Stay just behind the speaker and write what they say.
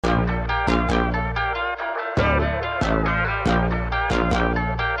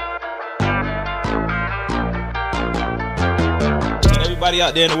Everybody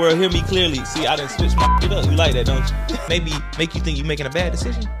out there in the world, hear me clearly. See, I done switched my shit up. You like that, don't you? Maybe make you think you're making a bad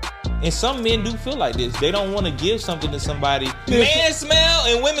decision. And some men do feel like this. They don't want to give something to somebody. Man smell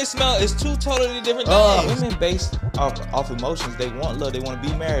and women smell is two totally different things. Women based off emotions. They want love. They want to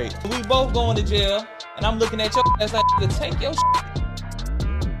be married. We both going to jail, and I'm looking at your ass like, take your shit.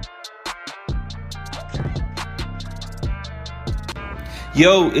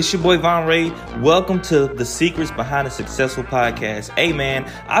 Yo, it's your boy Von Ray. Welcome to The Secrets Behind a Successful Podcast. Hey man,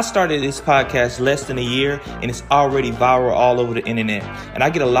 I started this podcast less than a year and it's already viral all over the internet. And I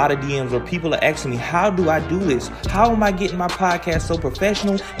get a lot of DMs where people are asking me, how do I do this? How am I getting my podcast so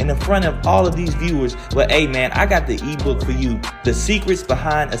professional and in front of all of these viewers? Well, hey man, I got the ebook for you, The Secrets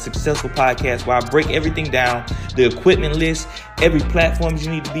Behind a Successful Podcast, where I break everything down, the equipment list, every platform you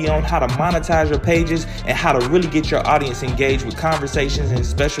need to be on, how to monetize your pages, and how to really get your audience engaged with conversations and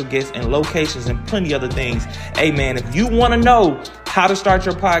special guests and locations and plenty other things. Hey man, if you want to know how to start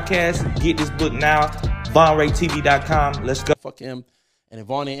your podcast, get this book now. VonRayTV.com. Let's go. Fuck him. And if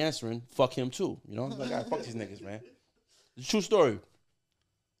Vaughn ain't answering, fuck him too. You know? Like, I fuck these niggas, man. It's a true story. So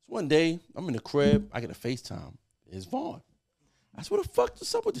one day, I'm in the crib, I get a FaceTime. It's Vaughn. I said, what the fuck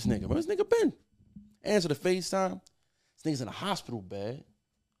is up with this nigga? Where's this nigga been? Answer the FaceTime. This nigga's in a hospital bed,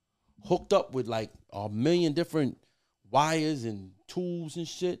 hooked up with like a million different wires and tools and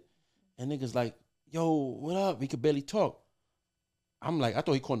shit. And niggas like, yo, what up? He could barely talk. I'm like, I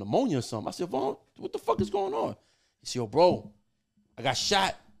thought he caught pneumonia or something. I said, Vaughn, what the fuck is going on? He said, yo, bro, I got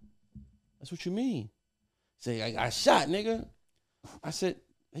shot. That's what you mean? He said, I got shot, nigga. I said,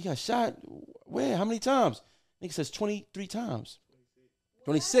 he got shot? Where? How many times? Nigga says 23 times.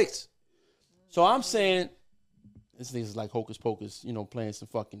 26. So I'm saying, this nigga's like hocus pocus, you know, playing some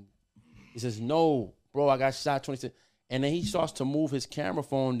fucking. He says, no, bro, I got shot 26. And then he starts to move his camera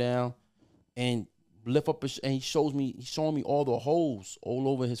phone down and lift up his, and he's showing me all the holes all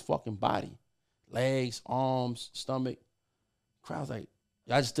over his fucking body. Legs, arms, stomach. Crowd's like,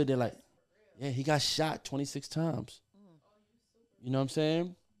 I just stood there like, yeah, he got shot 26 times. You know what I'm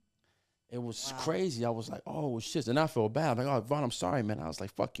saying? It was crazy. I was like, oh, shit. And I felt bad. I'm like, oh, Vaughn, I'm sorry, man. I was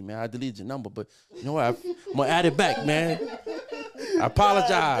like, fuck you, man. I deleted your number. But you know what? I'm going to add it back, man. I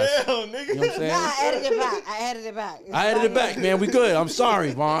apologize. Damn, nigga. You know what I'm saying? Nah, I added it back. I added it back. Man. We good. I'm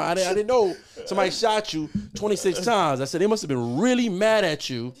sorry, Vaughn. I didn't know somebody shot you 26 times. I said, they must have been really mad at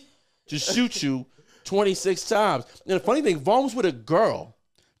you to shoot you 26 times. And the funny thing, Vaughn was with a girl.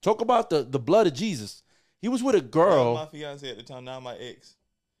 Talk about the blood of Jesus. He was with a girl. My fiance at the time, now my ex.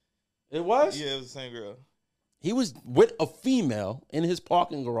 It was? Yeah, it was the same girl. He was with a female in his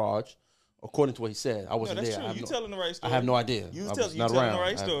parking garage, according to what he said. I wasn't that's there. true. You telling the right story. I have no idea. You I telling was the not around.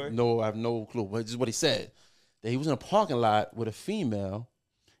 right story. I have no clue. But this is what he said. That he was in a parking lot with a female,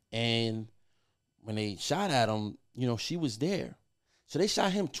 and when they shot at him, you know, she was there. So they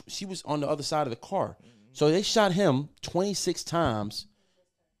shot him. She was on the other side of the car. So they shot him 26 times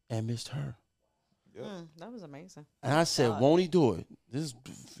and missed her. Yep. That was amazing. And I said, won't he do it? This is,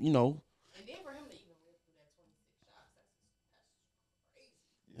 you know. And then for him to even live through that 26 shots, that's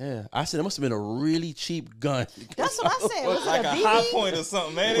crazy. Yeah. I said, it must have been a really cheap gun. That's what I said. Was Like it a BB? high point or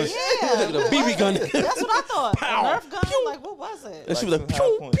something, man. It was- Yeah. Look at a BB gun. That's what I thought. Pow. A Nerf gun? Pew. Like, what was it? And she was like, some high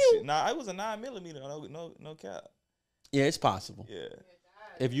pew, point pew. shit. Nah, it was a 9mm. No cap. Yeah, it's possible. Yeah.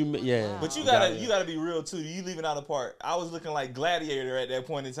 If you, yeah. But you gotta be real too. You leaving out a part. I was looking like Gladiator at that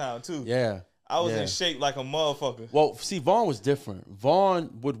point in time too. Yeah. I was Yeah. in shape like a motherfucker. Well, see, Vaughn was different. Vaughn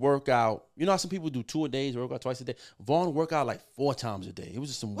would work out. You know how some people do 2 a day, work out twice a day? Vaughn work out like 4 times a day. It was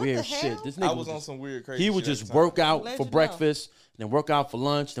just some weird the shit. hell? This I nigga was on just, some weird crazy. he would shit at just the time. work out Let for you know. breakfast, then work out for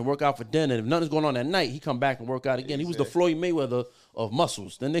lunch, then work out for dinner. If nothing's going on at night, he come back and work out again. He was the Floyd Mayweather of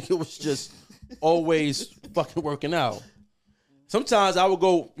muscles. The nigga was just always fucking working out. Sometimes I would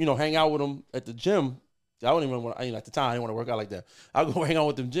go, you know, hang out with him at the gym. I wouldn't even want to, at the time, I didn't want to work out like that. I would go hang out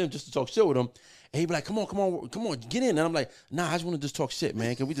with them gym just to talk shit with him. And he'd be like, come on, get in. And I'm like, nah, I just want to just talk shit,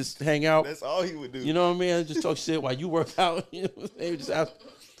 man. Can we just hang out? That's all he would do. You know what I mean? Just talk shit while you work out. You know what I'm saying? Just ask,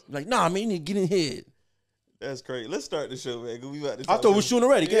 like, nah, man, you need to get in here. That's crazy. Let's start the show, man. 'Cause we about to I talk thought we to were shooting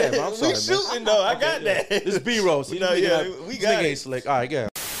already. Yeah, man, I'm sorry, we shooting though. I got that. This B-roll. See, No, this yeah, nigga- we this got nigga it. ain't slick. All right, yeah.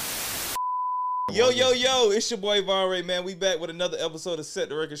 Yo, it's your boy Von Ray, man. We back with another episode of Set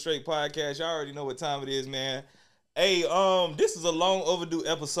the Record Straight podcast. Y'all already know what time it is, man. Hey, this is a long overdue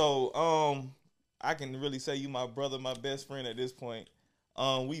episode. I can really say you my brother, my best friend at this point.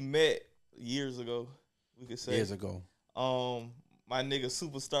 We met years ago, we could say. Years ago. My nigga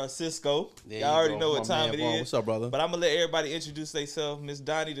superstar Cisco. There Y'all you already go. know what My time man, it Vaughn. is. What's up, brother? But I'm gonna let everybody introduce themselves. Miss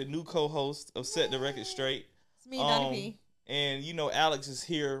Donnie, the new co-host of Set the Record Straight. It's me, Donnie P. And you know Alex is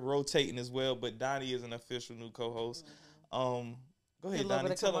here rotating as well, but Donnie is an official new co-host. Go ahead, a little Donnie.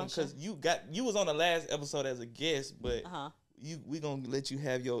 bit of Tell them commotion. because you was on the last episode as a guest, but Uh-huh. we gonna let you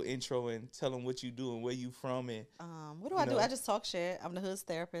have your intro and tell them what you do and where you from and What do I do? know. I just talk shit. I'm the hood's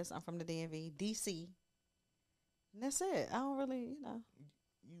therapist. I'm from the DMV, DC. And that's it. I don't really,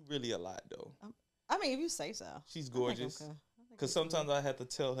 you really a lot though. I mean, if you say so. She's I think I'm gorgeous. good. I think Because I'm good. sometimes I have to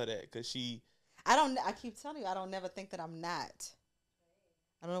tell her that because I keep telling you, I don't never think that I'm not.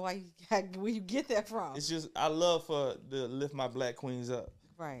 I don't know where you get that from. it's just I love for to lift my black queens up.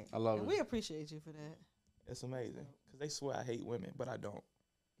 Right. I love and it. we appreciate you for that. It's amazing because they swear I hate women, but I don't.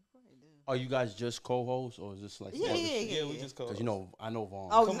 Are you guys just co-hosts or is this like Yeah, yeah. We just call. Because I know Vaughn.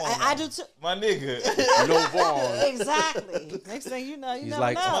 Oh, Come on I now. do too. My nigga. You know Vaughn. Exactly. Next thing you know, you He's never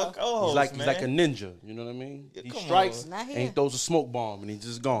like- know. My co-host, He's like a ninja. You know what I mean? Yeah, He come strikes on. Not here. and he throws a smoke bomb and he's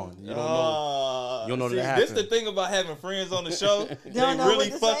just gone. You don't know. You don't know see, that this the happened. thing about having friends on the show. They Don't know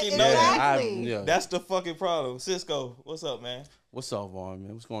really what to say. fucking know Exactly. that. Exactly. That's the fucking problem. Cisco, what's up, man? What's up, Vaughn,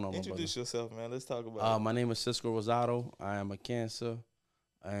 man? What's going on, my brother? Introduce yourself, man. Let's talk about it. My name is Cisco Rosado. I am a Cancer,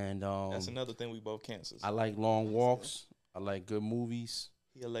 and That's another thing we both cancers. I like long walks. I like good movies.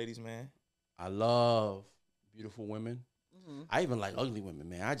 He a ladies man. I love beautiful women. Mhm. I even like ugly women,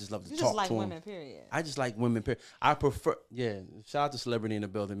 man. I just love to You talk just like to them. women, period. I just like women. I prefer. Yeah. Shout out to Celebrity in the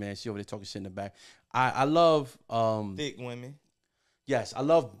building, man. She over there talking shit in the back. I love. Thick women. Yes, I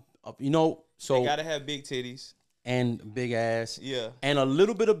love. So They gotta have big titties. and big ass Yeah, and a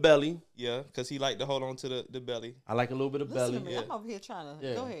little bit of belly. yeah. Because he like to hold on to the belly. I like a little bit of Listen belly. to me. Yeah. I'm over here trying to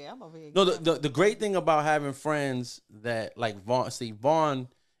Yeah. go ahead. I'm over here. No, the great thing about having friends that like Vaughn. See, Vaughn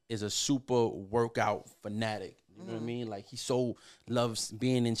is a super workout fanatic. You know what I mean? Like he so loves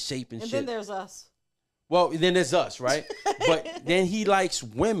being in shape and and shit. then there's us. Well, then there's us, right? But then he likes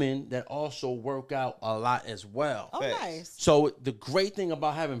women that also work out a lot as well. Oh, Facts. nice. So the great thing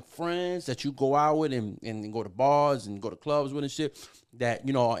about having friends that you go out with and go to bars and go to clubs with and shit that,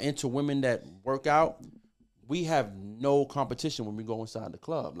 are into women that work out, we have no competition when we go inside the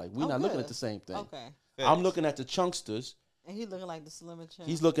club. Like, we're Oh, not looking good. at the same thing. Okay. I'm looking at the chunksters. And he looking like the slimmer chin.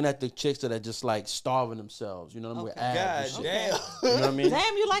 He's looking at the chicks that are just like starving themselves. You know what I mean? With Okay. abs God and shit. damn. You know what I mean?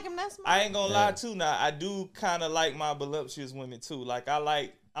 Damn, you like him that small? I ain't gonna lie too. Now I do kind of like my voluptuous women too. Like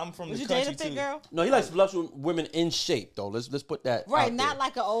I'm from Would the you country date a thick too. girl? No, he likes voluptuous women in shape, though. Let's put that Right, out not there.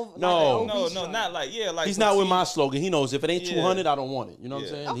 like a over. No. like a No, obese no, joint. not like like. He's not with petite. my slogan. He knows if it ain't Yeah. 200, I don't want it. You know what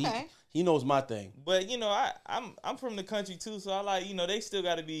Yeah. I'm saying? Okay. He knows my thing. But I'm from the country too, so I like they still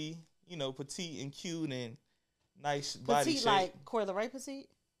got to be petite and cute and nice body Petite shape. like Corey LeRae petite.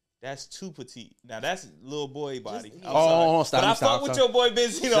 That's too petite. Now that's little boy body. Just- I'm Oh, sorry. stop, But I stop, fuck with stop. your boy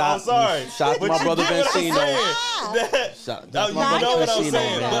Benzino. Shout- I'm sorry. shout to But my you brother get what I'm Benzino. saying. Shout- No, that's you my know brother what I'm Benzino,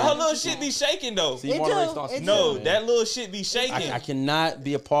 saying. man. But her little shit be shaking though. See, you It wanna do, raise thoughts it to No, me, man. that little shit be shaking. I cannot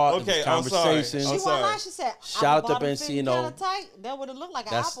be a part of Okay, this I'm sorry. conversation. She I'm won't sorry. lie. She said, Shout out to Kind Benzino. of tight. That would have looked like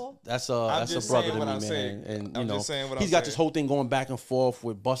an That's apple. that's just a brother saying to what me, I'm man. saying. And I'm just saying what he's I'm got saying. this whole thing going back and forth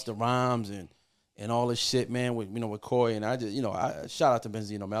with Busta Rhymes and all this shit, man. With Corey and I just I shout out to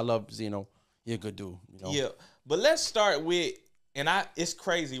Benzino, man. I love Benzino. He's a good dude. Yeah, but let's start with, it's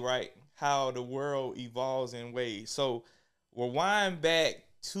crazy, right? How the world evolves in ways. So rewind back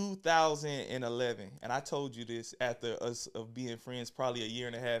 2011, and I told you this after us of being friends, probably a year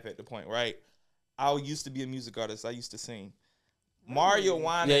and a half at the point, right? I used to be a music artist. I used to sing. Mario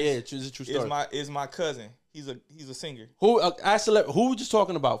Winans It's a true story. is my cousin. He's a singer. Who who were just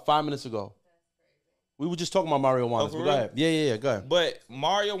talking about 5 minutes ago? We were just talking about Mario Winans. for Go real? ahead. Yeah, go ahead. But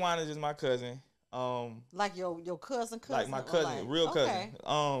Mario Winans is my cousin. Like your cousin. Like my or cousin, real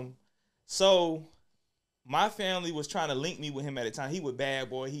cousin. So my family was trying to link me with him at the time. He was bad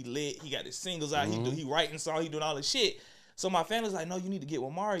boy. He lit. He got his singles out. He writing songs. He doing all this shit. So my family's like, no, you need to get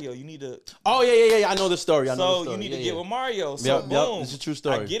with Mario. You need to. Oh yeah. I know the story. I know the So story. you need to Yeah, get yeah. with Mario. So Yep, boom, it's a true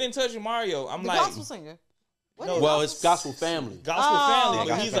story. I get in touch with Mario. I'm The like, gospel singer. What is Well, it? it's gospel family. gospel family, but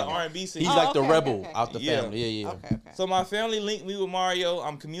gospel he's an family. R&B singer. He's Oh, like the okay, rebel okay. out the Yeah. family. Yeah. Okay. So my family linked me with Mario.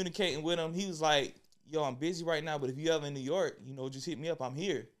 I'm communicating with him. He was like, yo, I'm busy right now, but if you ever in New York, just hit me up. I'm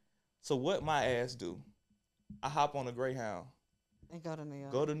here. So what my ass do? I hop on a Greyhound. And go to New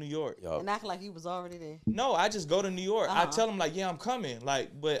York. Go to New York. And act like you was already there. No, I just go to New York. I Uh-huh. tell him like, yeah, I'm coming.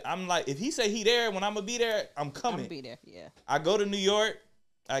 Like, but I'm like, if he say he there when I'm gonna be there, I'm I'm coming. gonna be there. Yeah. I go to New York.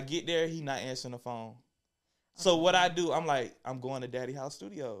 I get there. He not answering the phone. So what I do, I'm like, I'm going to Daddy House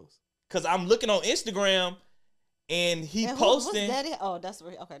Studios because I'm looking on Instagram and he And posting. What's Daddy? Oh, that's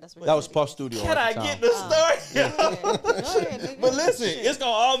where. Okay, that's where. That was Puff Studio. Can at I the get time. the story? Go ahead, nigga. But listen, Shit. it's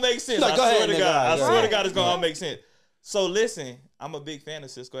gonna all make sense. No, I go ahead, swear to nigga. God. I Go swear to ahead. God, it's gonna all make sense. So listen, I'm a big fan of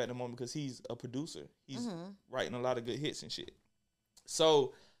Cisco at the moment because he's a producer. He's writing a lot of good hits and shit.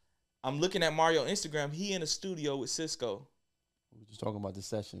 So I'm looking at Mario Instagram. He in a studio with Cisco. We were just talking about this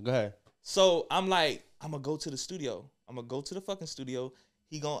session. Go ahead. So I'm like, I'm gonna go to the studio. I'm gonna go to the fucking studio.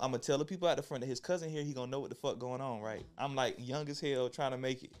 I'm gonna tell the people out the front that his cousin here. He gonna know what the fuck going on, right? I'm like young as hell trying to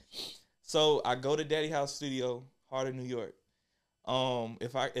make it. So I go to Daddy House Studio, Heart of New York.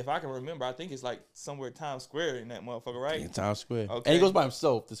 If I can remember, I think it's like somewhere Times Square in that motherfucker, right? In Times Square. Okay. And he goes by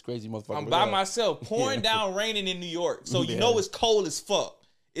himself. This crazy motherfucker. I'm by myself, pouring down, raining in New York. So you know it's cold as fuck.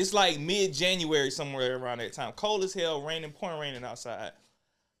 It's like mid-January somewhere around that time. Cold as hell, pouring raining outside.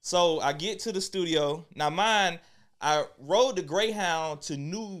 So I get to the studio. Now mine, I rode the Greyhound to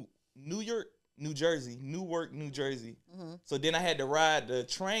Newark, New Jersey. Mm-hmm. So then I had to ride the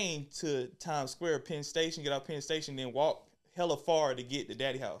train to Times Square, Penn Station, get out Penn Station, then walk hella far to get to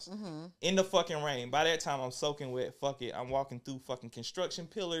Daddy House. Mm-hmm. In the fucking rain. By that time, I'm soaking wet. Fuck it. I'm walking through fucking construction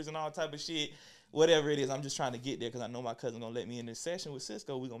pillars and all type of shit. Whatever it is, I'm just trying to get there because I know my cousin gonna let me in this session with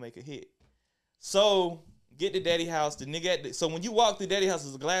Cisco. We gonna make a hit. So get to Daddy House. The nigga so when you walk through Daddy House,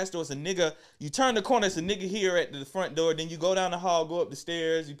 there's a glass door. It's a nigga. You turn the corner. It's a nigga here at the front door. Then you go down the hall, go up the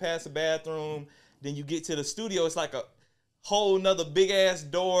stairs. You pass the bathroom. Then you get to the studio. It's like a whole nother big ass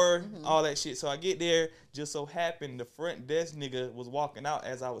door, all that shit. So I get there. Just so happened the front desk nigga was walking out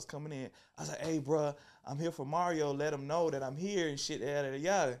as I was coming in. I was like, "Hey, bro, I'm here for Mario. Let him know that I'm here and shit." Yada yada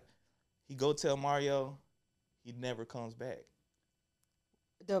yada. He go tell Mario, he never comes back.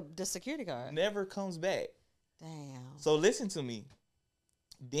 The security guard never comes back. Damn. So listen to me.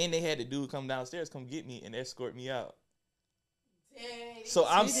 Then they had the dude come downstairs, come get me and escort me out. Dang. So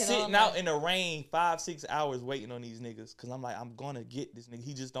I'm sitting out in the rain 5-6 hours waiting on these niggas because I'm like, I'm gonna get this nigga.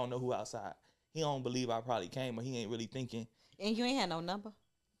 He just don't know who outside. He don't believe I probably came or he ain't really thinking. And you ain't had no number?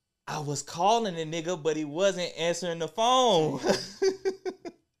 I was calling the nigga, but he wasn't answering the phone.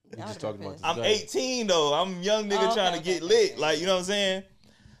 Just talking about this. I'm 18 though. I'm a young nigga trying to get lit. Like, you know what I'm saying?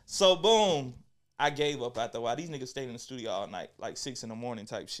 So boom, I gave up after a while. These niggas stayed in the studio all night, like 6 a.m.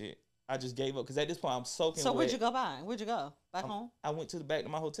 type shit. I just gave up because at this point I'm soaking wet. So where'd you go by? Where'd you go? Back home? I went to the back to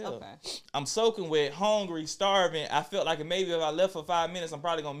my hotel. Okay. I'm soaking wet, hungry, starving. I felt like maybe if I left for 5 minutes, I'm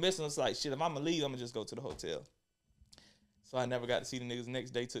probably gonna miss them. It's like shit. If I'm gonna leave, I'm gonna just go to the hotel. So I never got to see the niggas.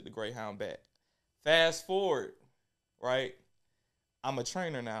 Next day, took the Greyhound back. Fast forward, right? I'm a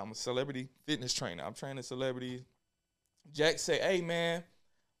trainer now. I'm a celebrity fitness trainer. I'm training celebrities. Jack say, "Hey man,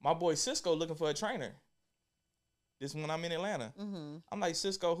 my boy Cisco looking for a trainer." This when I'm in Atlanta. Mm-hmm. I'm like,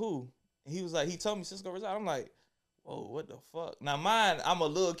 "Cisco who?" And he was like, he told me Cisco Rosado. I'm like, whoa, what the fuck? Now mine, I'm a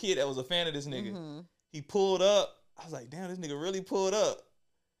little kid that was a fan of this nigga. Mm-hmm. He pulled up. I was like, damn, this nigga really pulled up.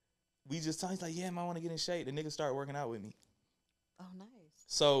 We just talked. He's like, yeah, man, I want to get in shape. The nigga started working out with me. Oh, nice.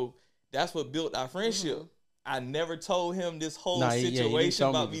 So that's what built our friendship. Mm-hmm. I never told him this whole situation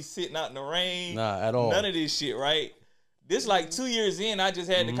about me sitting out in the rain. Nah, at all. None of this shit, right? This like 2 years in, I just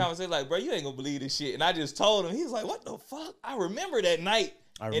had the conversation like, bro, you ain't gonna believe this shit. And I just told him. He was like, what the fuck? I remember that night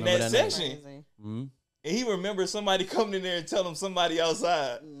in that session. Mm-hmm. And he remembers somebody coming in there and telling him somebody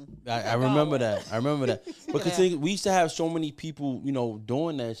outside. I remember that. I remember that. Because we used to have so many people, you know,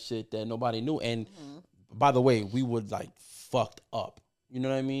 doing that shit that nobody knew. And by the way, we would like fucked up. You know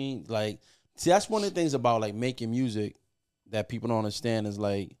what I mean? Like, see, that's one of the things about like making music that people don't understand is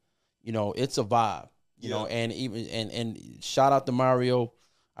like, you know, it's a vibe. You know, and even and shout out to Mario.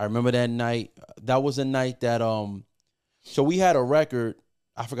 I remember that night. That was a night that so we had a record.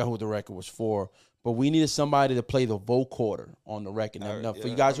 I forgot who the record was for, but we needed somebody to play the vocoder on the record. Now, for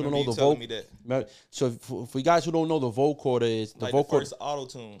you guys who don't know the vocoder, so for you guys who don't know the vocoder is the like vocoder. The first auto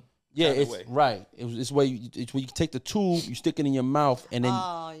tune. Yeah, it's right. It's where it's where you take the tube, you stick it in your mouth, and then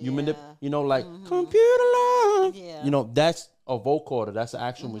you know, like computer love. Yeah. You know, that's a vocoder. That's an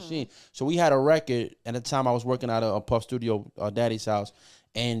actual machine. So we had a record. At the time, I was working out of a Puff Studio, Daddy's house,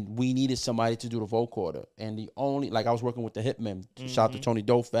 and we needed somebody to do the vocoder. And the only, like, I was working with the Hitmen. Shout out to Tony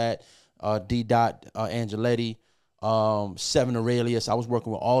Dofat, D. Angeletti, Seven Aurelius. I was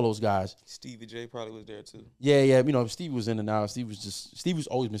working with all those guys. Stevie J probably was there too. Yeah. You know, Stevie was in and out. Stevie's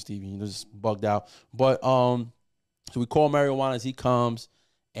always been Stevie. You know, just bugged out. But so we call Marijuana as he comes.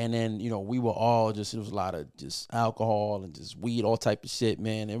 And then, you know, we were all just, it was a lot of just alcohol and just weed, all type of shit,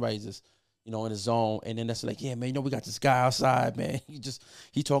 man. Everybody's just, you know, in the zone. And then that's like, yeah, man, you know, we got this guy outside, man.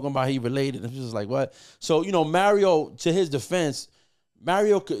 He talking about he related. And just like, what? So, you know, Mario, to his defense,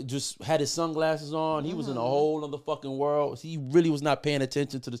 Mario could just had his sunglasses on. He was in a whole other fucking world. He really was not paying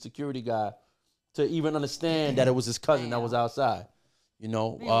attention to the security guy to even understand that it was his cousin that was outside. You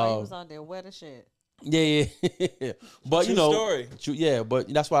know, he was out there wet as shit. Yeah. But True you know, story.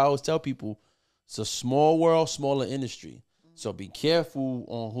 But that's why I always tell people it's a small world, smaller industry. So be careful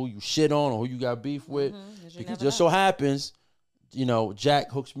on who you shit on or who you got beef with, because just so happens, you know,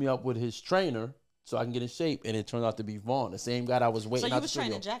 Jack hooks me up with his trainer, so I can get in shape. And it turned out to be Vaughn, the same guy that I was So waiting you out the was studio.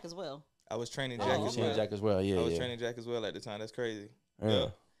 training Jack as well. I was training Oh, Jack I as was well. training Jack as well. Yeah, I was yeah. training Jack as well at the time. That's crazy. Yeah.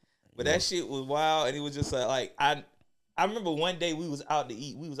 But Yeah. that shit was wild, and it was just like I remember one day we was out to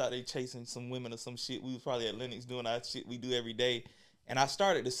eat. We was out there chasing some women or some shit. We was probably at Lennox doing our shit we do every day. And I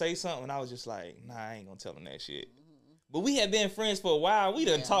started to say something, and I was just like, nah, I ain't gonna tell them that shit. But we had been friends for a while. We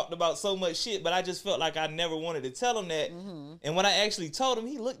done talked about so much shit, but I just felt like I never wanted to tell him that. And when I actually told him,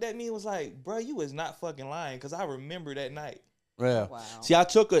 he looked at me and was like, bro, you was not fucking lying, because I remember that night. Yeah. Wow. See, I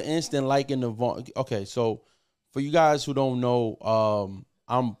took an instant liking to Vaughn. Okay, so for you guys who don't know,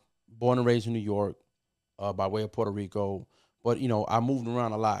 I'm born and raised in New York, by way of Puerto Rico. But, I moved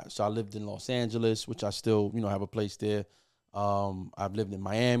around a lot. So I lived in Los Angeles, which I still, have a place there. I've lived in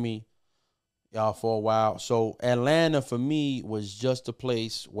Miami for a while. So Atlanta for me was just a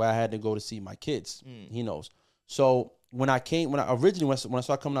place where I had to go to see my kids. He knows. So when I originally when I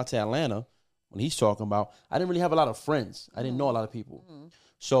started coming out to Atlanta, when he's talking about, I didn't really have a lot of friends. I didn't know a lot of people.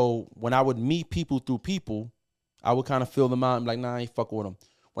 So when I would meet people through people, I would kind of feel them out and be like, nah, I ain't fucking with them.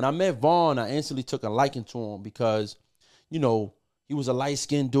 When I met Vaughn, I instantly took a liking to him because, he was a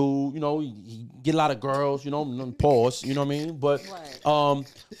light-skinned dude, he get a lot of girls, pause, you know what I mean? But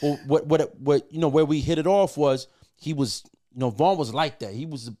where we hit it off was he was, Vaughn was like that. He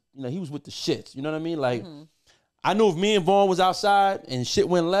was, he was with the shits, you know what I mean? Like, I knew if me and Vaughn was outside and shit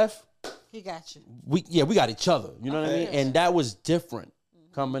went left, he got you. we got each other, you know what I mean? And that was different.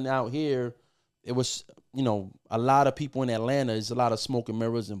 Coming out here, it was, a lot of people in Atlanta, there's a lot of smoke and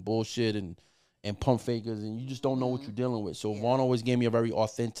mirrors and bullshit and pump fakers, and you just don't know what you're dealing with. So Vaughn always gave me a very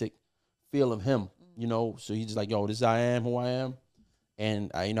authentic feel of him, So he's just like, yo, this is I am who I am,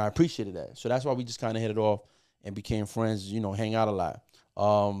 and I appreciated that. So that's why we just kind of hit it off and became friends. Hang out a lot.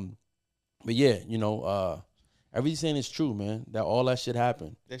 But yeah, everything is true, man. That all that shit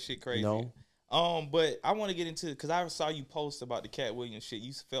happened. That shit crazy. But I want to get into, because I saw you post about the Cat Williams shit.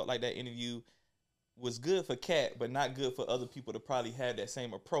 You felt like that interview was good for Cat, but not good for other people to probably have that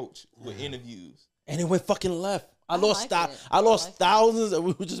same approach with interviews. And it went fucking left. I lost like thousands.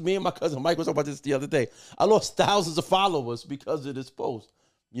 We were just me and my cousin Mike was talking about this the other day. I lost thousands of followers because of this post.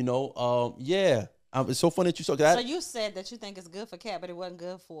 It's so funny that you saw that. So you said that you think it's good for Cat, but it wasn't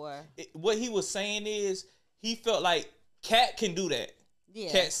good for. What he was saying is he felt like Cat can do that.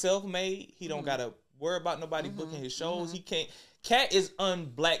 Yeah. Cat's self-made. He don't gotta worry about nobody booking his shows. He can't. Cat is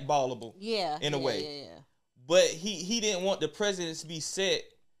unblackballable. Yeah. In a way. Yeah. But he didn't want the precedence to be set.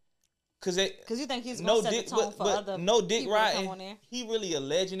 Because you think he's going to set the tone for other no dick people to come riding. on there? He really a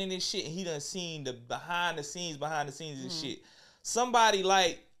legend in this shit, and he done seen the behind the scenes and shit. Somebody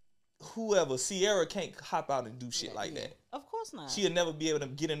like whoever, Sierra can't hop out and do shit like that. Of course not. She'll never be able to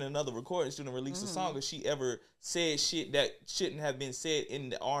get in another recording studio and release a song if she ever said shit that shouldn't have been said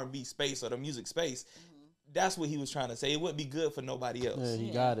in the R&B space or the music space. That's what he was trying to say. It wouldn't be good for nobody else. Yeah, he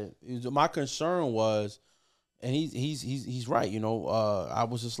got it. My concern was, and he's right. I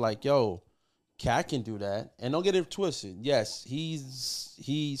was just like, yo, Cat can do that, and don't get it twisted. Yes,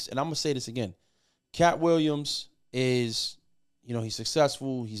 he's, and I'm gonna say this again. Cat Williams is, he's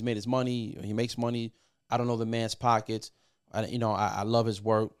successful. He's made his money. He makes money. I don't know the man's pockets. I love his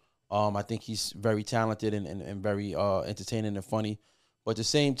work. I think he's very talented and very entertaining and funny. But at the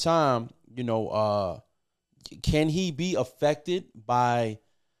same time, can he be affected by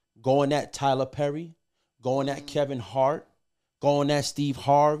going at Tyler Perry, going at Kevin Hart, going at Steve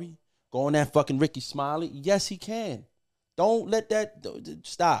Harvey, going at fucking Ricky Smiley? Yes, he can. Don't let that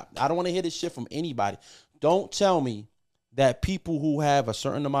stop. I don't want to hear this shit from anybody. Don't tell me that people who have a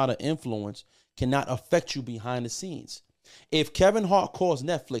certain amount of influence cannot affect you behind the scenes. If Kevin Hart calls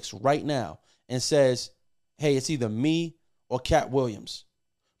Netflix right now and says, hey, it's either me or Cat Williams,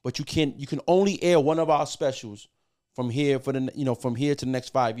 but you can only air one of our specials from here from here to the next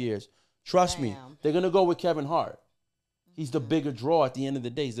 5 years. Trust me, they're gonna go with Kevin Hart. He's the bigger draw at the end of the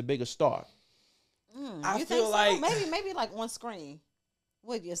day. He's the bigger star. I feel like maybe like on screen.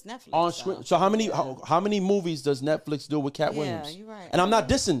 What is Netflix? On screen. So how many movies does Netflix do with Cat Williams? Yeah, you're right. And I'm not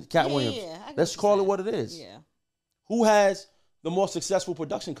dissing Cat Williams. Let's call it what it is. Yeah. Who has the more successful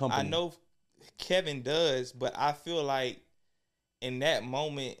production company? I know Kevin does, but I feel like in that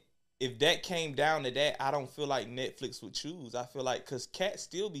moment, if that came down to that, I don't feel like Netflix would choose. I feel like, because Cat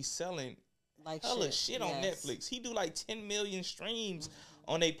still be selling like hella shit on Netflix. He do like 10 million streams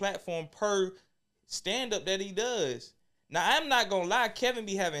on a platform per stand-up that he does. Now, I'm not going to lie, Kevin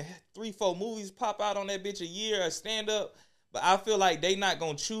be having 3-4 movies pop out on that bitch a year, a stand-up, but I feel like they not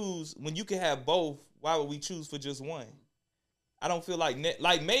going to choose. When you can have both, why would we choose for just one? I don't feel like,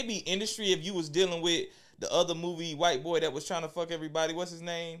 like maybe industry, if you was dealing with the other movie, White Boy, that was trying to fuck everybody. What's his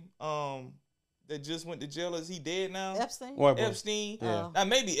name? That that just went to jail? Is he dead now? Epstein. What, bro? Epstein. Yeah. Now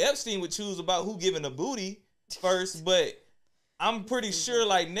maybe Epstein would choose about who giving the booty first, but I'm pretty sure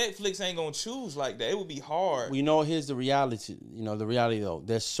like Netflix ain't gonna choose like that. It would be hard. Well, you know, here's the reality. You know, the reality though.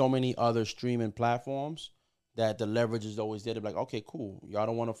 There's so many other streaming platforms that the leverage is always there. They're like, okay, cool. Y'all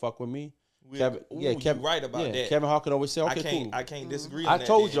don't want to fuck with me. Kevin, you right about that. Kevin Hart could always say, okay, cool. I can't disagree. I on that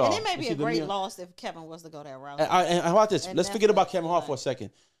told then. y'all. And it may be It's a either great me or- loss if Kevin was to go that route. And how about this? And Let's forget about Netflix, Kevin Hart for a like- second.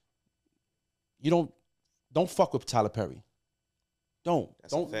 You don't fuck with Tyler Perry.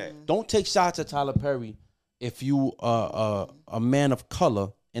 That's a fact. Don't take shots at Tyler Perry if you are a man of color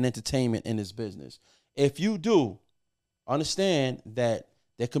in entertainment in this business. If you do, understand that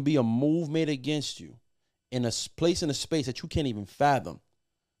there can be a move made against you in a place in a space that you can't even fathom.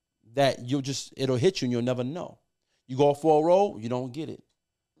 That it'll hit you and you'll never know. You go for a role, you don't get it.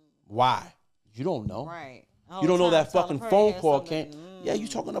 Why? You don't know. Right. You don't know that Tyler fucking Perry phone had call something- can't. Yeah, you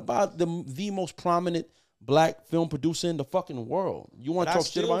talking about the most prominent black film producer in the fucking world. You want But to I talk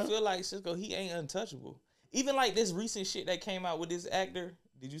shit still about him? feel like Cisco, he ain't untouchable. Even like this recent shit that came out with this actor.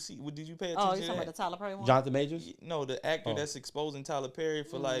 Did you see? Did you pay attention Oh, you to talking that? about the Tyler Perry one? Jonathan Majors? No, the actor Oh. that's exposing Tyler Perry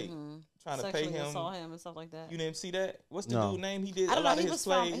for like trying to pay Sexually him. assault him and stuff like that. You didn't see that? What's the No. dude name? He did I a don't lot know. of his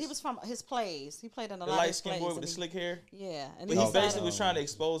plays. He was from his plays. He played in a The lot of light his skinned plays. boy with the and slick hair. Yeah, and But he he decided- basically was trying to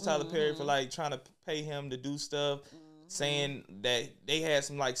expose Tyler Perry for like trying to pay him to do stuff, saying that they had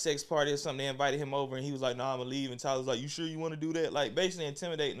some like sex party or something. They invited him over and he was like, "No, I'm gonna leave." And Tyler was like, "You sure you want to do that?" Like basically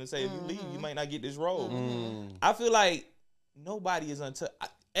intimidating and say, "If you leave, you might not get this role." I feel like nobody is untouchable.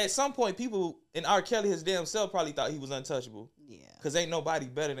 At some point, people and R. Kelly his damn self probably thought he was untouchable. Yeah. Cause ain't nobody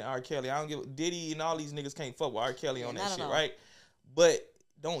better than R. Kelly. I don't give Diddy and all these niggas can't fuck with R. Kelly on not that at shit, all. right? But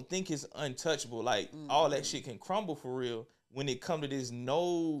don't think it's untouchable. Like all that shit can crumble for real when it come to this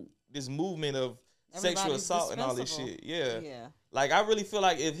movement of sexual Everybody's assault and all this dispensable. shit. Yeah. Yeah. Like I really feel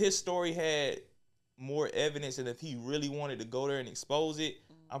like if his story had more evidence and if he really wanted to go there and expose it,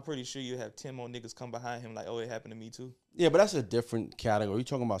 I'm pretty sure you have 10 more niggas come behind him like, "Oh, it happened to me too." Yeah, but that's a different category. You're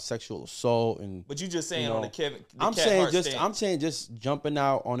talking about sexual assault and. But you just saying know, on the Kevin. The I'm Cat saying Hart just stance. I'm saying just jumping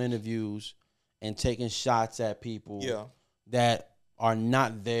out on interviews and taking shots at people Yeah. that are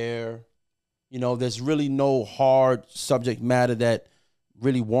not there. You know, there's really no hard subject matter that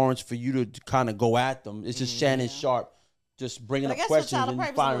really warrants for you to kind of go at them. It's just Shannon Sharp just bringing But I up guess with questions Tyler and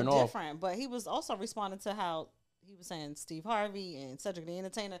Perry was a firing little off. different, but he was also responding to how he was saying Steve Harvey and Cedric the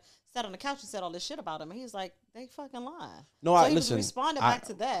Entertainer sat on the couch and said all this shit about him, and he's like, they fucking lying. No, so I he listen. was responding back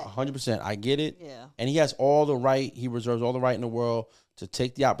to that. 100%. I get it. Yeah. And he has all the right. He reserves all the right in the world to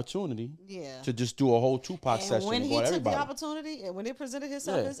take the opportunity Yeah. to just do a whole Tupac And session when and he go at took everybody. the opportunity and when it presented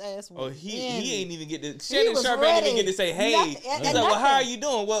himself, Yeah. his ass Oh, went he ain't even get to. He Shannon was Sharp ain't even ready. get to say, "Hey." Nothing- He's and like, "Well, how are nothing. you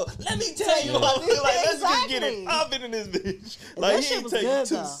doing?" Well, let me tell you. Like, let's just get it Exactly. popping in this bitch. And Like that he shit ain't was taking good,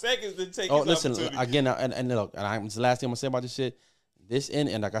 2 though. seconds to take Oh, his listen opportunity. again, and look, and it's the last thing I'm gonna say about this shit.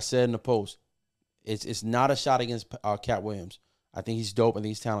 And like I said in the post, it's not a shot against Cat Williams. I think he's dope and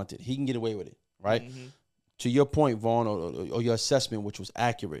he's talented. He can get away with it, right? To your point, Vaughn, or your assessment, which was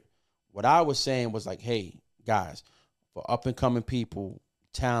accurate. What I was saying was like, hey, guys, for up and coming people,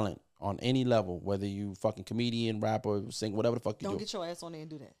 talent on any level, whether you fucking comedian, rapper, sing, whatever the fuck you Don't do, get your ass on there and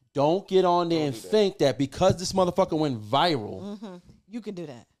do that. don't get on there and think that because this motherfucker went viral, You can do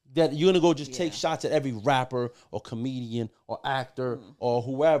that. that you're gonna go just take shots at every rapper or comedian or actor or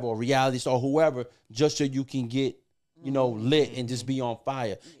whoever or reality star or whoever just so you can get lit and just be on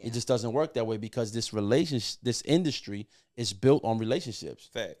fire. It just doesn't work that way because this industry is built on relationships.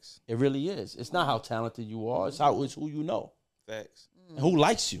 Facts. It really is. It's not how talented you are. It's who you know Facts. and who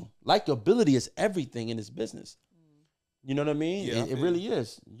likes you. Likability is everything in this business. You know what I mean? Yeah, I it feel really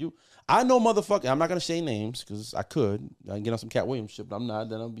is. I know motherfucker. I'm not gonna say names because I could. I can get on some Cat Williams shit, but I'm not.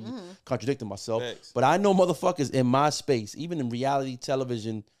 Then I'll be contradicting myself. Facts. But I know motherfuckers in my space, even in reality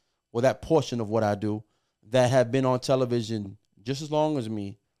television, or that portion of what I do, that have been on television just as long as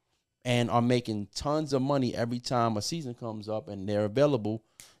me, and are making tons of money every time a season comes up, and they're available,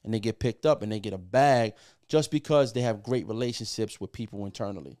 and they get picked up, and they get a bag just because they have great relationships with people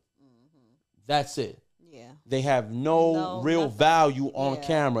internally. That's it. Yeah. They have no real nothing. value on Yeah.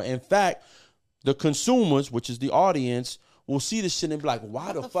 camera. In fact, the consumers, which is the audience, will see this shit and be like,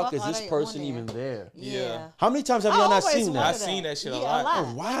 why the fuck is are this they person on even there? Yeah. How many times have I y'all not always seen wondered that? I've seen that shit a Yeah, lot.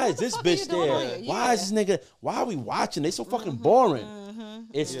 Oh, why is this fuck are you bitch doing on there? here? Why is this nigga? Why are we watching? They so fucking boring.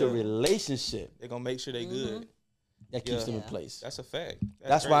 It's the relationship They're gonna make sure they good. that keeps Yeah. them in place. That's a fact.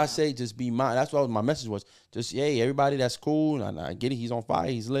 That's why I crazy. say just be mine. That's why my message was just, hey, everybody that's cool. And I get it. He's on fire.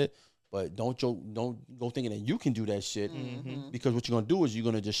 He's lit. But don't go thinking that you can do that shit because what you're gonna do is you're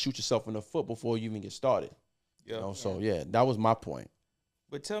gonna just shoot yourself in the foot before you even get started. Yeah. You know? So yeah, that was my point.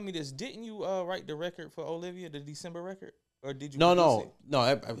 But tell me this: didn't you write the record for Olivia, the December record, or did you? No.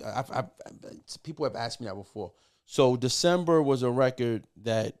 It? I, people have asked me that before. So December was a record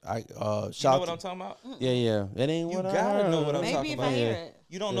that I You know shot. what I'm talking about? Yeah. That ain't You what I gotta know what I'm Maybe talking if about. I hear it.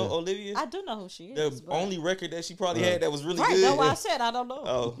 You don't know Olivia? I do know who she The is. but- only record that she probably had that was really Right, good. that's why I said I don't know.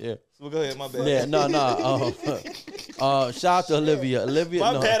 Oh, Yeah. So go ahead, my bad. Yeah, no. Shout out to Olivia. Olivia,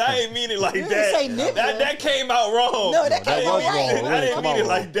 My no. bad, I ain't mean it like You didn't that. say nigga. That came out wrong. No, that came out was right. wrong. I didn't Come mean it on.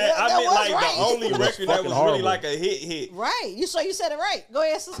 like that. Yeah, I that meant was like right. the only It was record that fucking was horrible. really like a hit. Right. You said it right. Go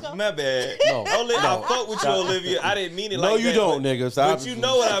ahead, Cisco. My bad. No. I fuck with you, Olivia. I didn't mean it No, like you that. don't, but- nigga. But you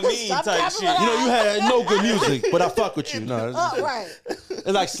know what I mean, Stop type tapping shit. my You know, you had no good music, but I fuck with you. No, Oh, right. it's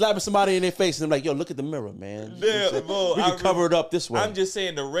like slapping somebody in their face and I'm like, yo, look at the mirror, man. Yeah, bro, We can cover it up this way. I'm just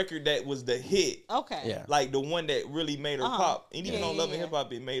saying the record that was the hit. Okay. Yeah. Like the one that really made her pop. And even Yeah, on Love and yeah. Hip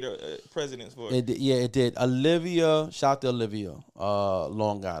Hop, it made her presidents for It did, yeah, it did. Olivia, shout out to Olivia.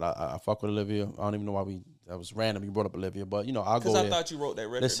 Long God, I fuck with Olivia. I don't even know why that was random. You brought up Olivia, but you know, I'll go Because I there. thought you wrote that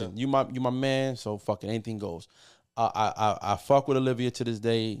record. Listen, though. you my man, so fucking anything goes. I fuck with Olivia to this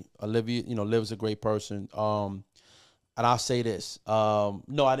day. Olivia, you know, Liv's a great person. And I'll say this.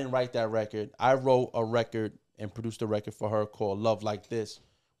 No, I didn't write that record. I wrote a record and produced a record for her called Love Like This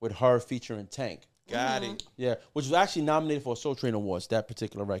with her featuring Tank. Got it. Yeah, which was actually nominated for a Soul Train Awards, that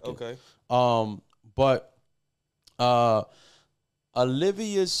particular record. Okay. But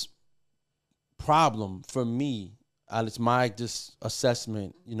Olivia's problem for me, and it's my just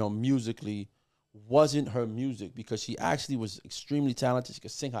assessment, you know, musically, wasn't her music because she actually was extremely talented. She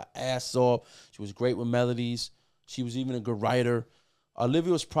could sing her ass off. She was great with melodies. She was even a good writer.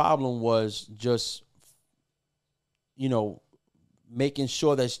 Olivia's problem was just, you know, making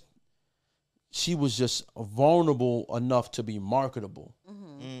sure that she was just vulnerable enough to be marketable.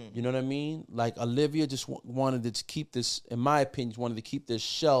 You know what I mean? Like Olivia just wanted to keep this, in my opinion, wanted to keep this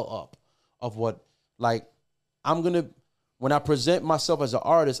shell up of what, like, when I present myself as an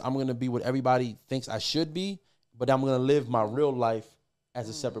artist, I'm going to be what everybody thinks I should be, but I'm going to live my real life as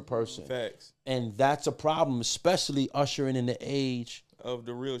a separate person. Facts. And that's a problem, especially ushering in the age Of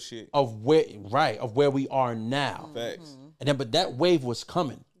the real shit. of where we are now. Facts. And then, but that wave was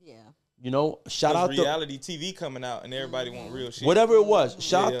coming. Yeah. You know, shout out to reality TV coming out and everybody want real shit. whatever it was.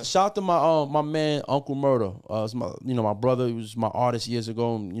 Yeah. Shout to my man Uncle Murder. It's my brother. He was my artist years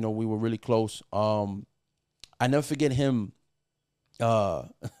ago, and you know we were really close. I never forget him. I'll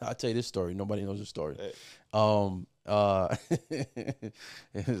tell you this story. Nobody knows this story.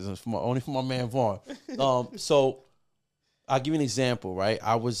 It's only for my man Vaughn. So I'll give you an example, right?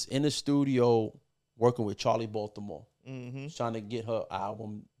 I was in the studio working with Charlie Baltimore, trying to get her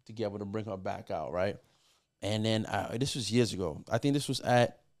album together to bring her back out, right? And then this was years ago. I think this was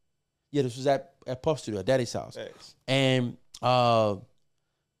at Puff Studio, at Daddy's house. Facts. And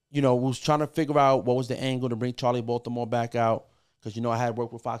you know, was trying to figure out what was the angle to bring Charlie Baltimore back out. Because, you know, I had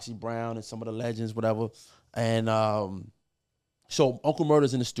worked with Foxy Brown and some of the legends, whatever. And so Uncle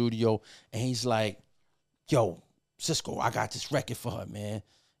Murder's in the studio, and he's like, yo, Cisco, I got this record for her, man.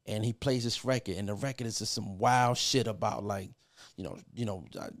 And he plays this record, and the record is just some wild shit about, like,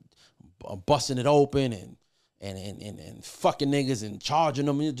 busting it open and fucking niggas and charging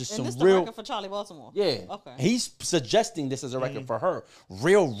them. Just And some this the real record for Charlie Baltimore. yeah. Okay. He's suggesting this as a record for her.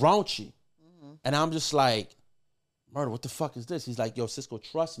 Real raunchy. And I'm just like, Murder, what the fuck is this? He's like, yo, Cisco,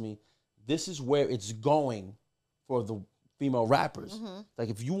 trust me. This is where it's going for the female rappers. Like,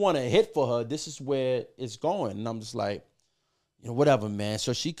 if you want a hit for her, this is where it's going. And I'm just like, you know, whatever, man.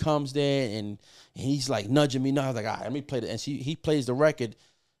 So she comes there and he's like nudging me. Now I was like, all right, let me play it. And he plays the record,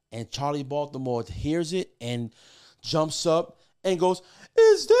 and Charlie Baltimore hears it and jumps up and goes,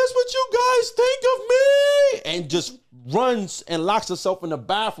 is this what you guys think of me? And just runs and locks herself in the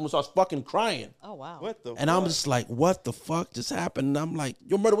bathroom and starts fucking crying. Oh wow. What the And I'm just like, what the fuck just happened? And I'm like,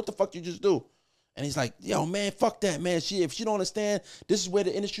 yo, Murder, what the fuck you just do? And he's like, yo, man, fuck that, man. If she don't understand this is where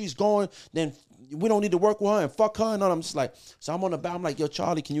the industry's going, then we don't need to work with her and fuck her. And I'm just like, so I'm on the bow. I'm like, yo,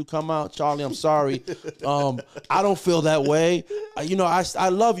 Charlie, can you come out? Charlie, I'm sorry. I don't feel that way. You know, I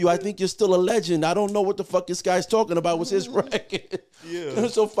love you. I think you're still a legend. I don't know what the fuck this guy's talking about with his record. Yeah.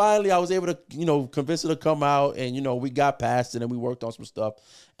 So finally I was able to, you know, convince her to come out, and, you know, we got past it and we worked on some stuff,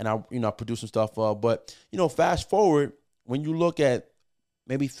 and I produced some stuff. But, you know, fast forward, when you look at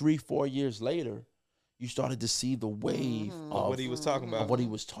maybe 3-4 years later, you started to see the wave of what he was talking about. of what he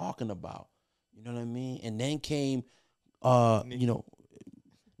was talking about. You know what I mean? And then came, you know,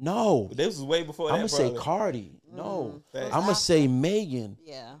 no. This was way before that. I'm going to say probably. Cardi. No. Facts. I'm going to say Megan.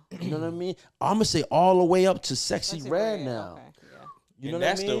 Yeah. You know what I mean? I'm going to say all the way up to Sexy Red now. Okay. Yeah. You know and what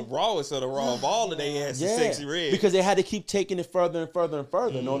I that's mean? the rawest of the raw of all of they ass is Sexy Red. Because they had to keep taking it further and further and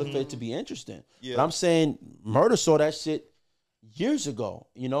further in order for it to be interesting. Yeah. But I'm saying Murder saw that shit years ago,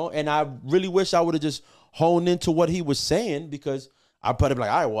 you know, and I really wish I would have just honed into what he was saying, because I put it like,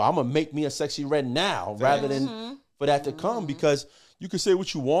 all right, well, I'm gonna make me a Sexy Red now rather than for that to come, because you can say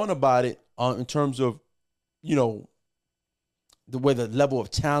what you want about it in terms of, you know, the way the level of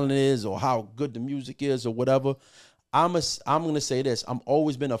talent is or how good the music is or whatever. I'm gonna say this. I'm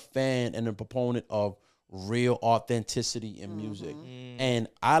always been a fan and a proponent of real authenticity in music. And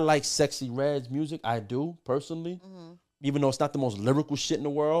I like Sexy Red's music. I do, personally. Even though it's not the most lyrical shit in the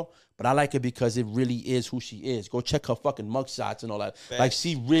world, but I like it because it really is who she is. Go check her fucking mugshots and all that. Facts. Like,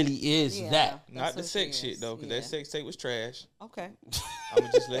 she really is that. Not the sex shit, though, because that sex tape was trash. Okay. I'm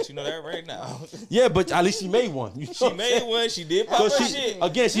going to just let you know that right now. Yeah, but at least she made one. You know She made one. She did pop her shit.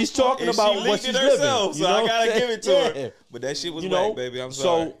 Again, she's talking And about she what she's herself, living. so I got to give it to her. Yeah. But that shit was You know, whack, baby. I'm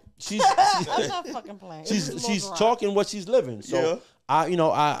sorry. So she's I'm not fucking playing. she's talking what she's living. So Yeah.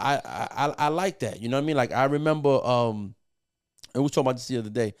 I like that. You know what I mean? Like, I remember and we was talking about this the other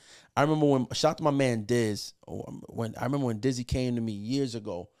day. I remember when, shout out to my man Diz, I remember when Dizzy came to me years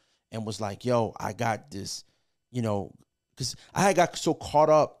ago and was like, yo, I got this, you know, because I had got so caught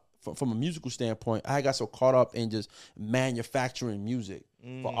up from a musical standpoint, I got so caught up in just manufacturing music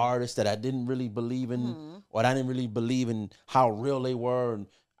for artists that I didn't really believe in, or I didn't really believe in how real they were, and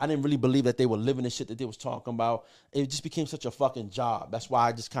I didn't really believe that they were living the shit that they was talking about. It just became such a fucking job. That's why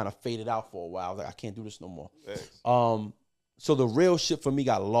I just kind of faded out for a while. I was like, I can't do this no more. Thanks. So the real shit for me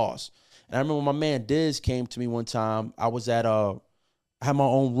got lost. And I remember my man Diz came to me one time. I was at I had my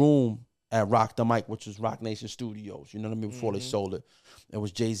own room at Rock the Mic, which was Rock Nation Studios. You know what I mean? Before they sold it. It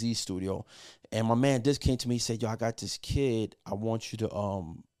was Jay-Z's studio. And my man Diz came to me, he said, yo, I got this kid I want you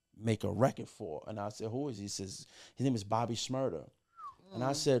to make a record for. And I said, who is he? He says, his name is Bobby Shmurda. And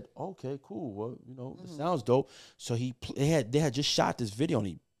I said, okay, cool. Well, you know, it sounds dope. So they had just shot this video,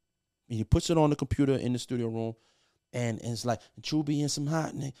 and he puts it on the computer in the studio room. And it's like, True be in some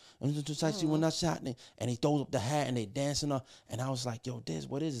hot, and when I shot, and he throws up the hat and they dancing up. And I was like, yo, Diz,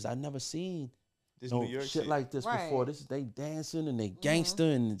 what is this? I've never seen This New York shit like this before. They dancing and they gangster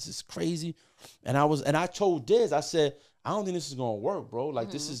and it's just crazy. And I told Diz, I said, I don't think this is gonna work, bro.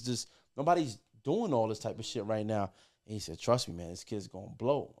 Like, this is just, nobody's doing all this type of shit right now. And he said, trust me, man, this kid's gonna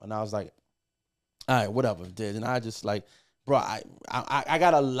blow. And I was like, all right, whatever, Diz. And I just like, bro, I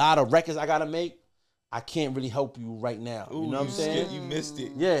got a lot of records I gotta make. I can't really help you right now. Ooh, you know what I'm saying? You missed